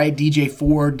point, right? DJ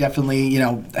Ford definitely,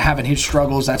 having his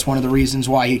struggles. That's one of the reasons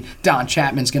why Don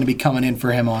Chapman's going to be coming in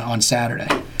for him on Saturday.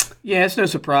 Yeah, it's no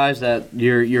surprise that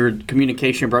your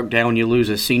communication broke down when you lose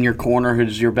a senior corner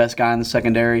who's your best guy in the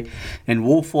secondary. And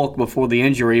Woolfolk, before the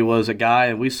injury, was a guy,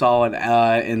 and we saw it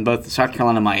in both the South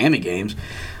Carolina and Miami games,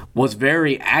 was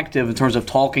very active in terms of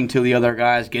talking to the other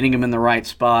guys, getting them in the right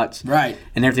spots, right,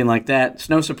 and everything like that. It's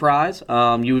no surprise.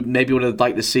 You maybe would have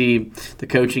liked to see the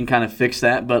coaching kind of fix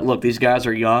that. But, look, these guys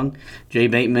are young. Jay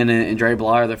Bateman and Dre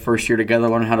Bly are their first year together,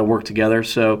 learning how to work together.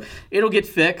 So it'll get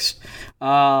fixed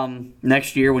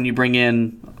next year when you bring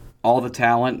in all the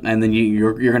talent, and then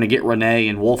you're going to get Renee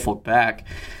and Woolfolk back.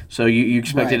 So you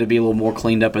expect it to be a little more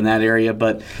cleaned up in that area,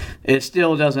 but it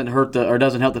still doesn't help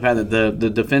the fact that the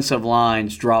defensive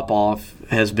line's drop off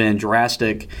has been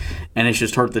drastic, and it's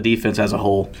just hurt the defense as a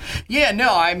whole. Yeah, no,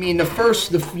 I mean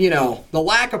the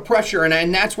lack of pressure,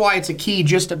 and that's why it's a key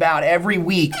just about every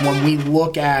week when we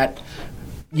look at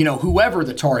whoever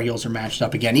the Tar Heels are matched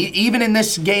up again. Even in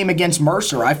this game against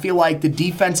Mercer, I feel like the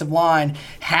defensive line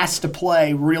has to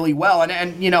play really well.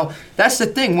 And that's the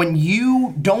thing. When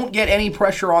you don't get any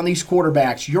pressure on these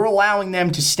quarterbacks, you're allowing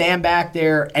them to stand back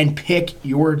there and pick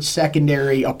your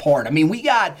secondary apart. I mean, we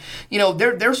got,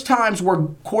 there's times where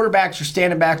quarterbacks are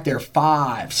standing back there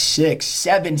 5, 6,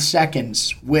 7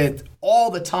 seconds with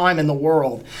all the time in the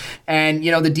world, and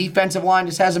the defensive line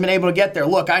just hasn't been able to get there.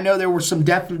 Look, I know there were some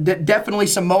definitely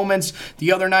some moments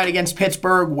the other night against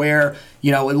Pittsburgh where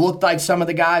it looked like some of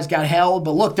the guys got held,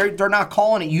 but look, they're not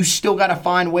calling it. You still got to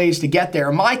find ways to get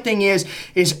there. My thing is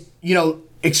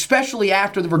especially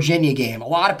after the Virginia game, a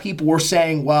lot of people were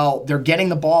saying, well, they're getting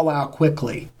the ball out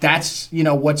quickly. That's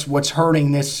what's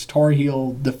hurting this Tar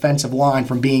Heel defensive line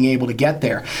from being able to get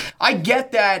there. I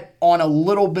get that on a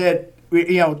little bit.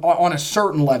 On a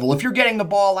certain level. If you're getting the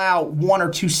ball out 1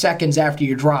 or 2 seconds after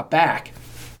you drop back,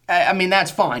 I mean, that's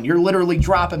fine. You're literally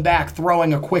dropping back,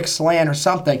 throwing a quick slant or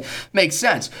something. Makes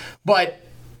sense. But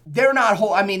they're not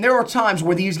there are times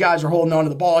where these guys are holding on to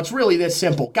the ball. It's really this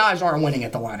simple. Guys aren't winning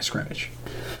at the line of scrimmage.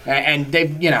 And they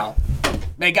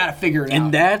got to figure it out.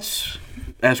 And that's,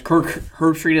 as Kirk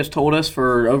Herbstreit has told us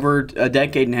for over a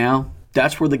decade now,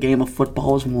 that's where the game of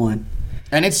football is won.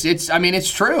 And it's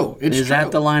true. It's true.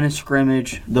 At the line of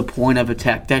scrimmage, the point of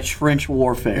attack. That's French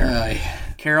warfare.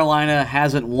 Carolina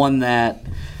hasn't won that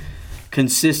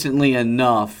consistently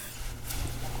enough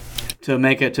to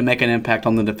make an impact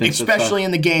on the defensive side. Especially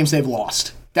in the games they've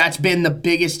lost. That's been the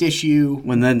biggest issue.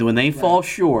 When they fall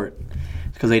short,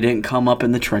 it's because they didn't come up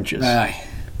in the trenches.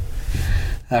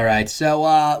 All right, so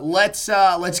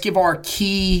let's give our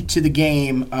key to the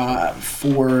game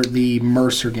for the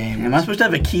Mercer game. Am I supposed to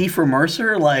have a key for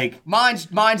Mercer?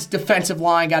 Mine's defensive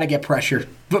line, got to get pressure.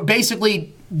 But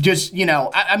basically, just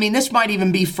this might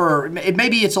even be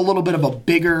maybe it's a little bit of a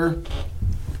bigger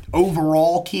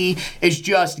overall key. Is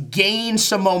just gain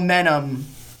some momentum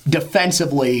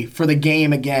defensively for the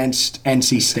game against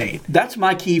NC State. That's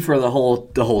my key for the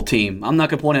whole team. I'm not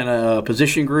going to point in a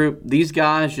position group. These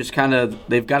guys just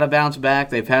they've got to bounce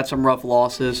back. They've had some rough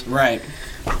losses. Right.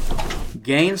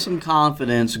 Gain some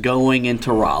confidence going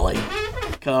into Raleigh,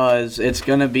 because it's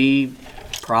going to be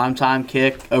primetime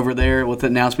kick over there, with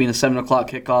it now being a 7 o'clock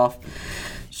kickoff.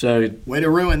 So way to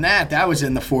ruin that. That was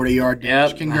in the 40-yard dash.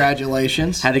 Yep.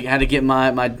 Congratulations. Had to get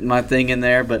my thing in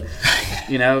there, but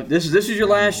this is your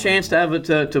last chance to have it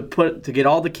to get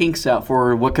all the kinks out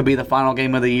for what could be the final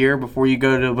game of the year before you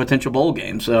go to a potential bowl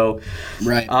game. So,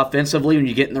 right. Offensively, when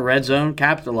you get in the red zone,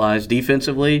 capitalize.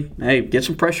 Defensively, hey, get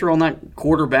some pressure on that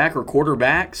quarterback or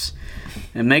quarterbacks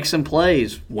and make some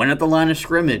plays. Win at the line of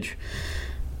scrimmage.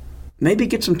 Maybe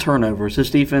get some turnovers. This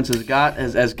defense has got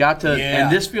to, yeah.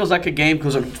 And this feels like a game,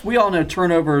 because we all know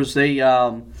turnovers, they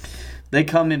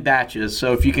come in batches.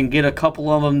 So if you can get a couple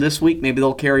of them this week, maybe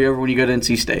they'll carry over when you go to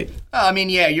NC State. I mean,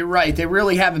 yeah, you're right. They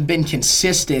really haven't been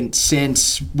consistent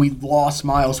since we lost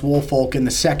Miles Woolfolk in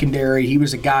the secondary. He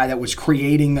was a guy that was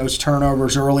creating those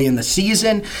turnovers early in the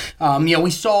season.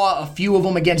 We saw a few of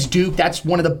them against Duke. That's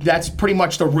pretty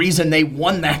much the reason they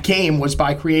won that game, was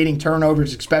by creating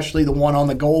turnovers, especially the one on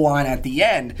the goal line at the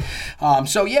end.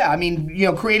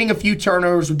 Creating a few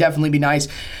turnovers would definitely be nice.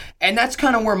 And that's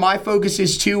kind of where my focus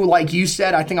is too. Like you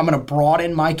said, I think I'm going to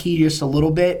broaden my key just a little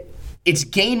bit. It's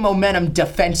gain momentum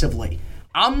defensively.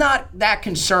 I'm not that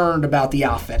concerned about the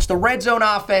offense. The red zone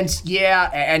offense,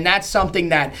 yeah, and that's something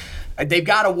that they've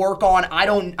got to work on.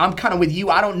 I'm kind of with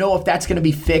you. I don't know if that's going to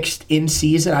be fixed in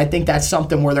season. I think that's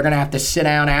something where they're going to have to sit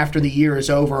down after the year is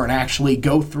over and actually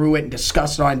go through it and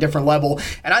discuss it on a different level.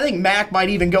 And I think Mac might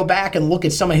even go back and look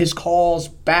at some of his calls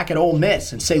back at Ole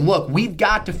Miss and say, look, we've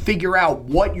got to figure out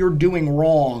what you're doing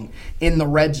wrong in the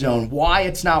red zone, why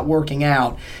it's not working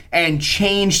out, and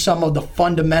change some of the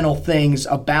fundamental things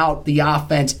about the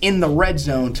offense in the red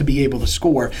zone to be able to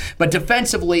score. But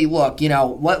defensively, look,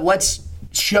 let's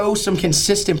show some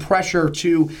consistent pressure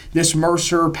to this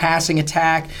Mercer passing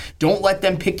attack. Don't let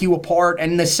them pick you apart.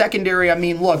 And in the secondary,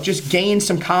 just gain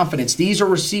some confidence. These are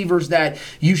receivers that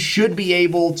you should be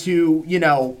able to,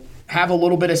 have a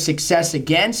little bit of success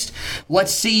against.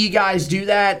 Let's see you guys do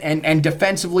that and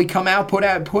defensively come out, put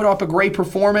up a great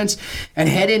performance, and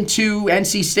head into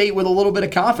NC State with a little bit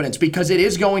of confidence, because it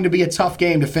is going to be a tough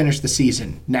game to finish the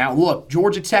season. Now, look,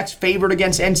 Georgia Tech's favored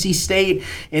against NC State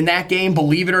in that game.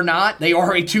 Believe it or not, they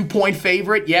are a 2-point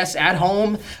favorite. Yes, at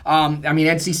home.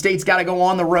 NC State's got to go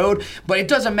on the road, but it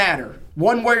doesn't matter.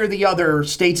 One way or the other,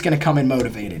 State's going to come in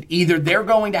motivated. Either they're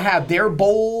going to have their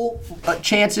bowl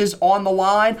chances on the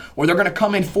line, or they're going to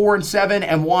come in 4-7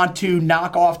 and want to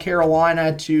knock off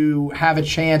Carolina to have a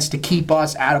chance to keep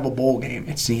us out of a bowl game,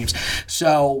 it seems.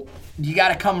 So you got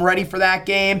to come ready for that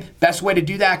game. Best way to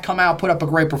do that, come out, put up a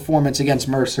great performance against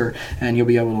Mercer, and you'll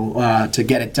be able to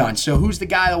get it done. So who's the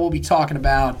guy that we'll be talking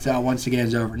about once again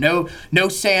is over? No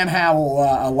Sam Howell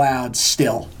allowed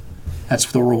still. That's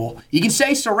the rule. You can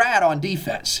say Surratt on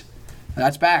defense.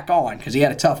 That's back on because he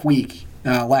had a tough week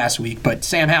last week. But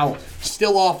Sam Howell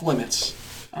still off limits.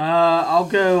 I'll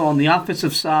go on the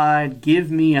offensive side.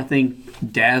 Give me, I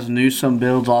think, Daz Newsome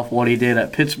builds off what he did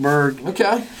at Pittsburgh.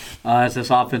 Okay. As this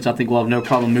offense, I think we'll have no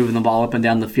problem moving the ball up and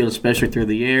down the field, especially through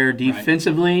the air.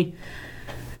 Defensively,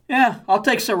 yeah, I'll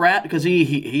take Surratt because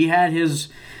he had his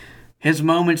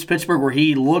moments, Pittsburgh, where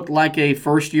he looked like a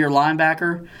first-year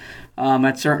linebacker.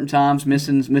 At certain times,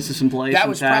 missing some plays. That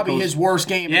was probably his worst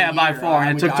game. Yeah, by far.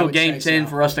 And it took till game 10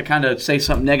 for us to kind of say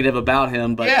something negative about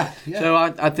him. But yeah. So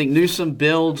I think Newsome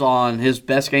builds on his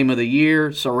best game of the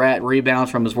year. Surratt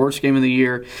rebounds from his worst game of the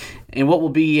year. And what will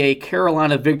be a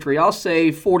Carolina victory, I'll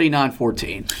say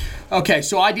 49-14. Okay,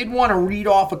 so I did want to read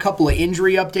off a couple of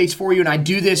injury updates for you, and I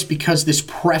do this because this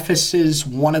prefaces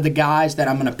one of the guys that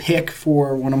I'm going to pick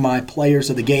for one of my players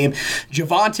of the game.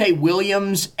 Javonte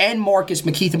Williams and Marcus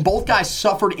McKeithen, both guys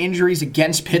suffered injuries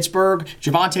against Pittsburgh.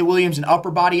 Javonte Williams, an upper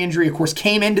body injury, of course,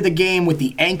 came into the game with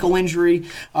the ankle injury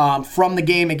from the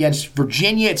game against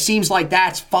Virginia. It seems like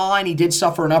that's fine. He did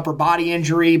suffer an upper body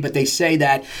injury, but they say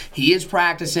that he is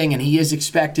practicing and he is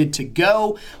expected to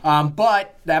go,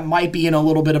 but that might be in a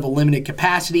little bit of a limited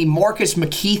capacity. Marcus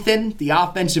McKeithen, the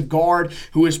offensive guard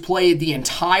who has played the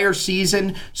entire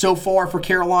season so far for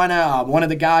Carolina, one of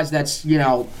the guys that's,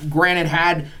 granted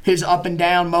had his up and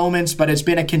down moments, but has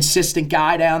been a consistent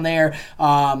guy down there.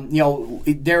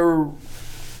 They're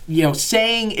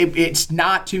saying it's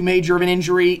not too major of an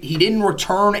injury. He didn't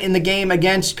return in the game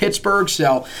against Pittsburgh,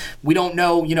 so we don't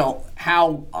know,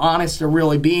 how honest they're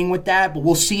really being with that, but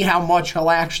we'll see how much he'll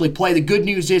actually play. The good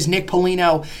news is Nick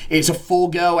Polino is a full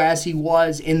go as he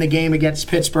was in the game against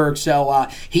Pittsburgh. So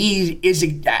he is,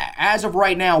 as of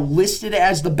right now, listed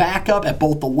as the backup at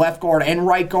both the left guard and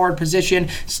right guard position.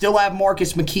 Still have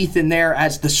Marcus McKeithen there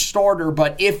as the starter,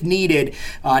 but if needed,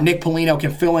 Nick Polino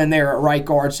can fill in there at right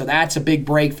guard. So that's a big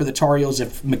break for the Tar Heels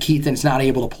if McKeithen's not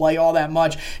able to play all that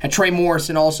much. And Trey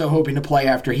Morrison also hoping to play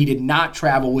after he did not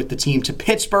travel with the team to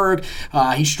Pittsburgh.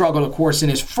 He struggled, of course, in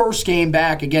his first game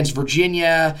back against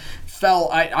Virginia.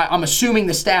 I'm assuming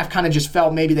the staff kind of just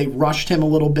felt maybe they rushed him a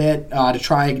little bit to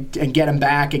try and get him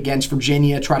back against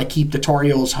Virginia, try to keep the Tar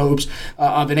Heels' hopes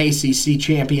of an ACC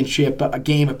championship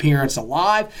game appearance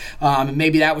alive. And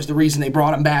maybe that was the reason they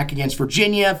brought him back against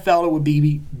Virginia. Felt it would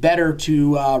be better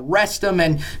to rest him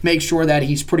and make sure that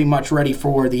he's pretty much ready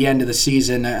for the end of the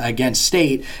season against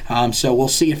State. So we'll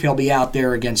see if he'll be out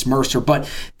there against Mercer. But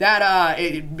that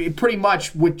it pretty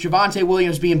much, with Javonte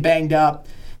Williams being banged up,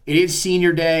 it is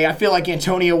senior day. I feel like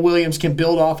Antonio Williams can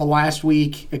build off of last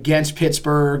week against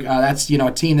Pittsburgh. That's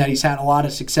a team that he's had a lot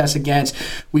of success against.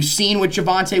 We've seen with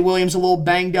Javonte Williams a little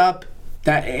banged up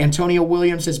that Antonio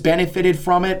Williams has benefited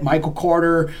from it. Michael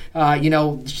Carter,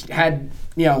 had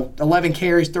 11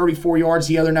 carries, 34 yards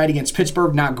the other night against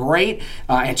Pittsburgh. Not great.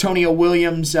 Antonio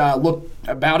Williams looked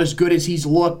about as good as he's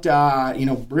looked,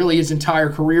 really his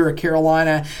entire career at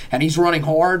Carolina, and he's running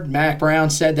hard. Mack Brown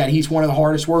said that he's one of the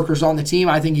hardest workers on the team.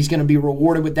 I think he's going to be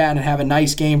rewarded with that and have a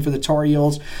nice game for the Tar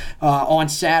Heels on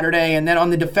Saturday. And then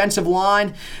on the defensive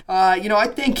line, I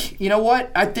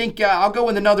think I'll go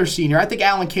with another senior. I think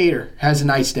Alan Cater has a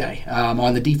nice day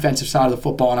on the defensive side of the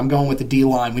football, and I'm going with the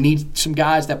D-line. We need some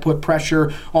guys that put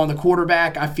pressure on the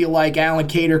quarterback. I feel like Alan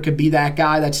Cater could be that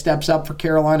guy that steps up for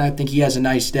Carolina. I think he has a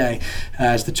nice day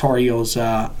as the Tar Heels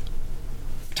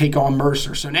take on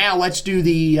Mercer. So now let's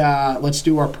do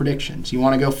our predictions. You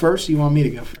want to go first? Or you want me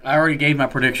to go first? I already gave my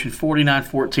prediction: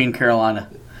 49-14 Carolina.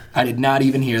 I did not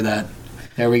even hear that.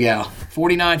 There we go.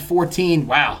 49-14.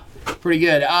 Wow, pretty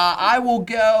good. I will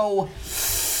go.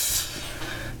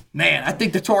 Man, I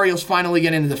think the Tar Heels finally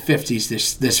get into the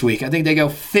 50s this week. I think they go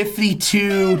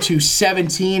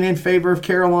 52-17 in favor of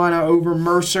Carolina over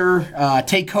Mercer.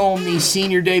 Take home the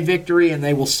senior day victory, and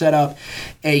they will set up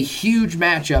a huge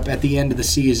matchup at the end of the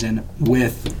season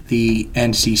with the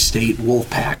NC State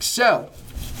Wolfpack. So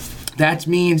that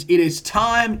means it is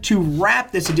time to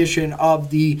wrap this edition of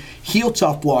the Heel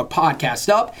Tough Blog podcast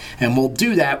up, and we'll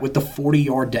do that with the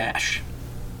 40-yard dash.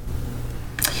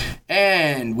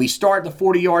 And we start the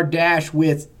 40-yard dash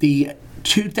with the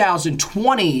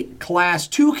 2020 Class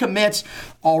 2 commits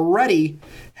already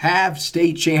have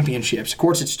state championships. Of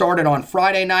course, it started on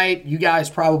Friday night. You guys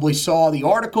probably saw the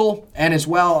article and as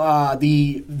well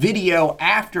the video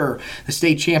after the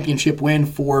state championship win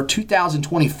for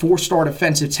 2020 four-star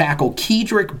defensive tackle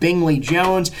Kedrick Bingley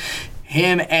Jones.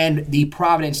 Him and the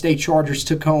Providence State Chargers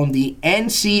took home the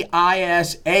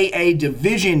NCIS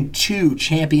Division II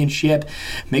championship.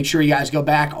 Make sure you guys go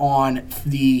back on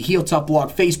the Heel Tough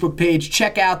Blog Facebook page.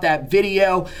 Check out that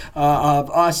video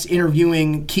of us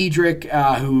interviewing Kedrick,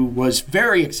 who was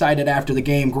very excited after the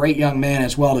game. Great young man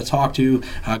as well to talk to.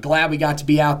 Glad we got to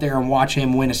be out there and watch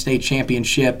him win a state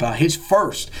championship, his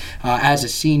first as a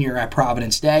senior at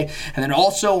Providence Day. And then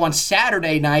also on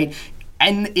Saturday night,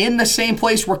 and in the same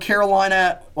place where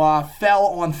Carolina fell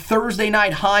on Thursday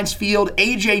night, Heinz Field,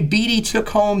 A.J. Beatty took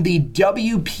home the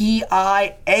WPIAL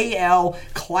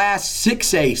Class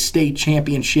 6A state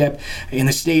championship in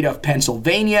the state of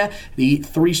Pennsylvania. The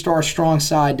three-star strong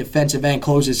side defensive end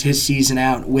closes his season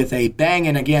out with a bang.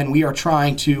 And again, we are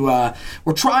trying to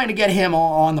get him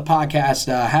on the podcast.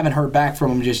 Haven't heard back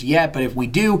from him just yet, but if we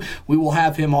do, we will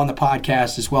have him on the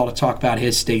podcast as well to talk about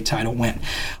his state title win.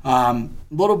 A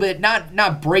little bit,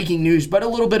 not breaking news, but a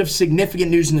little bit of significant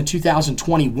news in the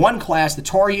 2021 class. The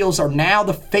Tar Heels are now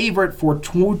the favorite for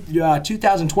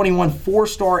 2021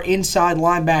 four-star inside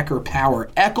linebacker Power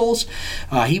Eccles.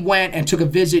 He went and took a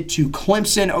visit to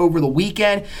Clemson over the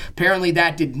weekend. Apparently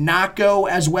that did not go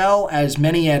as well as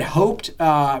many had hoped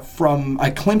from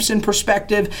a Clemson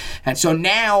perspective. And so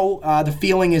now the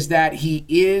feeling is that he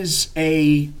is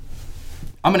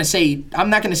I'm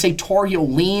not going to say Tar Heel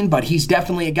lean, but he's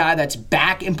definitely a guy that's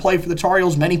back in play for the Tar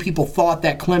Heels. Many people thought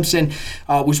that Clemson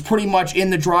was pretty much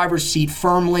in the driver's seat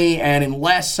firmly, and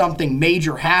unless something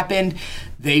major happened,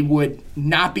 they would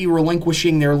not be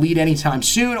relinquishing their lead anytime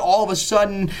soon. All of a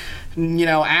sudden,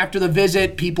 after the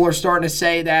visit, people are starting to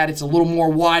say that it's a little more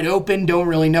wide open. Don't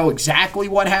really know exactly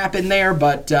what happened there,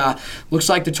 but looks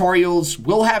like the Tar Heels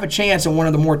will have a chance on one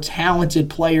of the more talented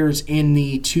players in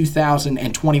the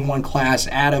 2021 class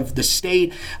out of the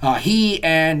state. He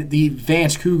and the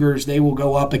Vance Cougars, they will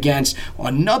go up against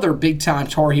another big-time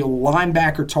Tar Heel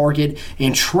linebacker target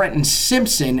in Trenton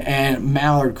Simpson and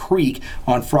Mallard Creek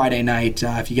on Friday night,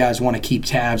 if you guys want to keep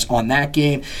tabs on that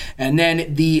game. And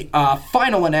then the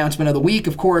final announcement of the week,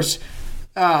 of course,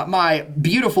 my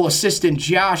beautiful assistant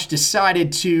Josh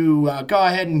decided to go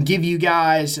ahead and give you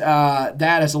guys that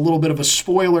as a little bit of a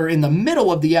spoiler in the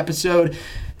middle of the episode.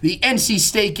 The NC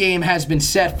State game has been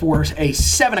set for a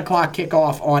 7 o'clock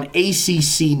kickoff on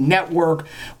ACC Network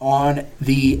on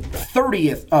the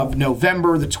 30th of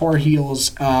November. The Tar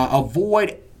Heels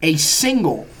avoid a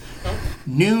single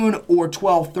noon or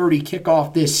 12:30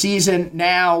 kickoff this season.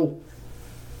 Now,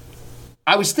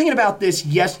 I was thinking about this.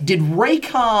 Yes, did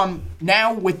Raycom,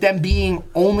 now with them being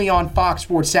only on Fox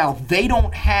Sports South, they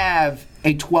don't have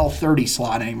a 12:30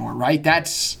 slot anymore, right?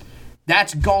 That's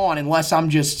gone unless I'm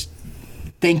just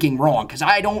thinking wrong, because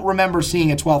I don't remember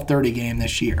seeing a 12:30 game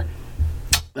this year.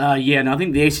 I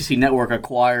think the ACC Network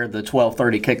acquired the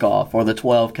 12:30 kickoff or the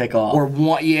 12 kickoff.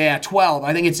 12.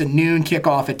 I think it's a noon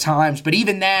kickoff at times, but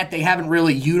even that, they haven't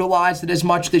really utilized it as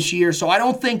much this year. So I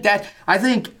don't think that. I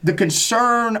think the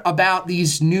concern about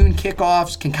these noon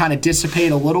kickoffs can kind of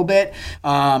dissipate a little bit.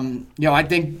 I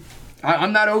think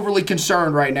I'm not overly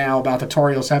concerned right now about the Tar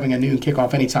Heels having a noon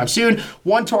kickoff anytime soon.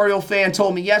 One Tar Heel fan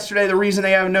told me yesterday the reason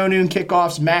they have no noon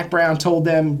kickoffs, Mac Brown told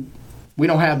them, we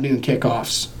don't have noon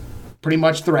kickoffs. Pretty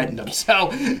much threatened them.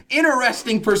 So,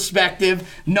 interesting perspective.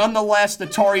 Nonetheless, the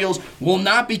Tar Heels will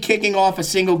not be kicking off a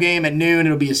single game at noon.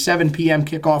 It'll be a 7 p.m.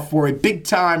 kickoff for a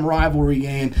big-time rivalry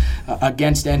game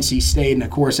against NC State. And,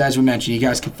 of course, as we mentioned, you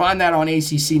guys can find that on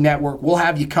ACC Network. We'll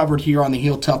have you covered here on the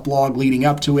Heel Tough blog leading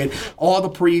up to it. All the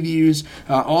previews,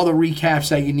 all the recaps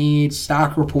that you need,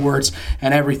 stock reports,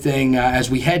 and everything as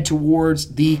we head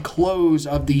towards the close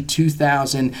of the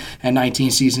 2019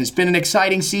 season. It's been an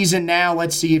exciting season now.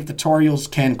 Let's see if the Tar Heels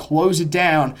can close it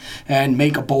down and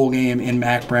make a bowl game in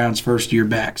Mac Brown's first year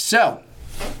back. So,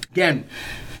 again,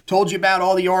 told you about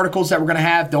all the articles that we're going to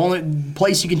have. The only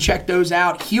place you can check those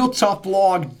out,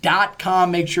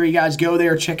 HeelToughBlog.com. Make sure you guys go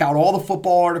there. Check out all the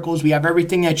football articles. We have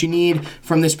everything that you need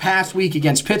from this past week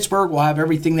against Pittsburgh. We'll have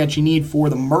everything that you need for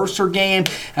the Mercer game,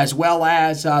 as well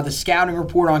as the scouting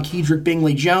report on Kedrick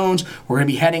Bingley Jones. We're going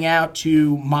to be heading out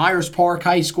to Myers Park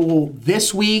High School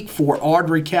this week for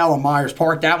Audrey Kell and Myers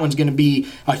Park. That one's going to be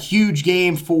a huge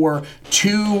game for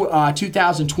two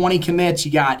 2020 commits.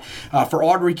 You got for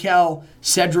Audrey Kell,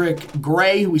 Cedric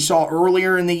Gray, who we saw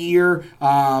earlier in the year.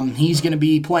 He's going to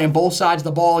be playing both sides of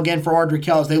the ball again for Audrey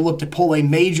Kell as they look to pull a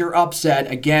major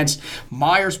upset against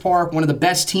Myers Park, one of the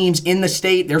best teams in the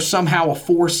state. They're somehow a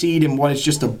 4 seed in what is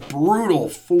just a brutal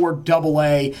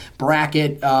 4AA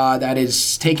bracket that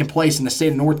is taking place in the state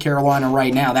of North Carolina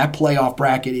right now. That playoff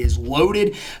bracket is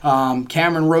loaded.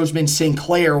 Cameron Roseman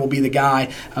Sinclair will be the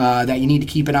guy that you need to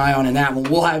keep an eye on in that one.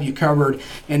 We'll have you covered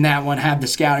in that one, have the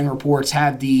scouting reports,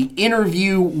 have the interview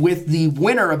with the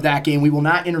winner of that game. We will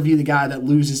not interview the guy that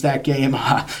loses that game.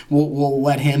 We'll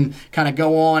let him kind of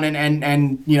go on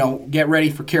and get ready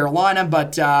for Carolina,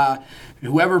 but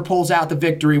whoever pulls out the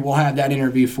victory will have that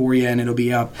interview for you, and it'll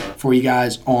be up for you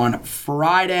guys on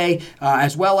Friday,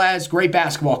 as well as great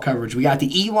basketball coverage. We got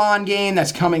the Elon game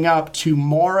that's coming up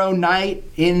tomorrow night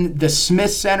in the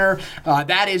Smith Center.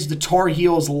 That is the Tar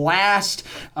Heels' last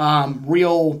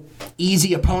real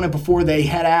easy opponent before they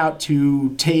head out to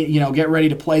get ready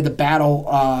to play the Battle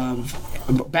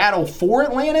for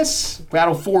Atlantis.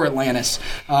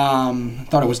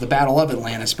 Thought it was the Battle of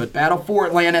Atlantis, but Battle for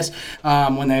Atlantis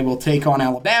when they will take on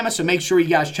Alabama. So make sure you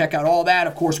guys check out all that.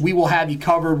 Of course, we will have you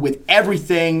covered with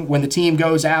everything when the team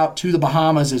goes out to the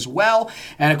Bahamas as well.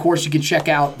 And of course, you can check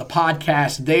out the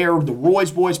podcast there, the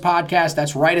Roy's Boys podcast.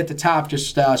 That's right at the top.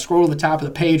 Just scroll to the top of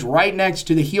the page. Right next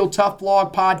to the Heel Tough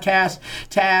Blog podcast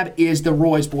tab is the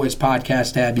Roy's Boys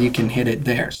podcast tab. You can hit it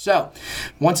there. So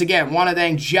once again, want to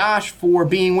thank Josh for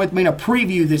being with me to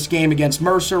preview this game against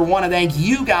Mercer. Want to thank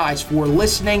you guys for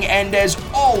listening. And as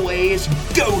always,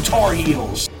 go Tar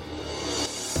Heels!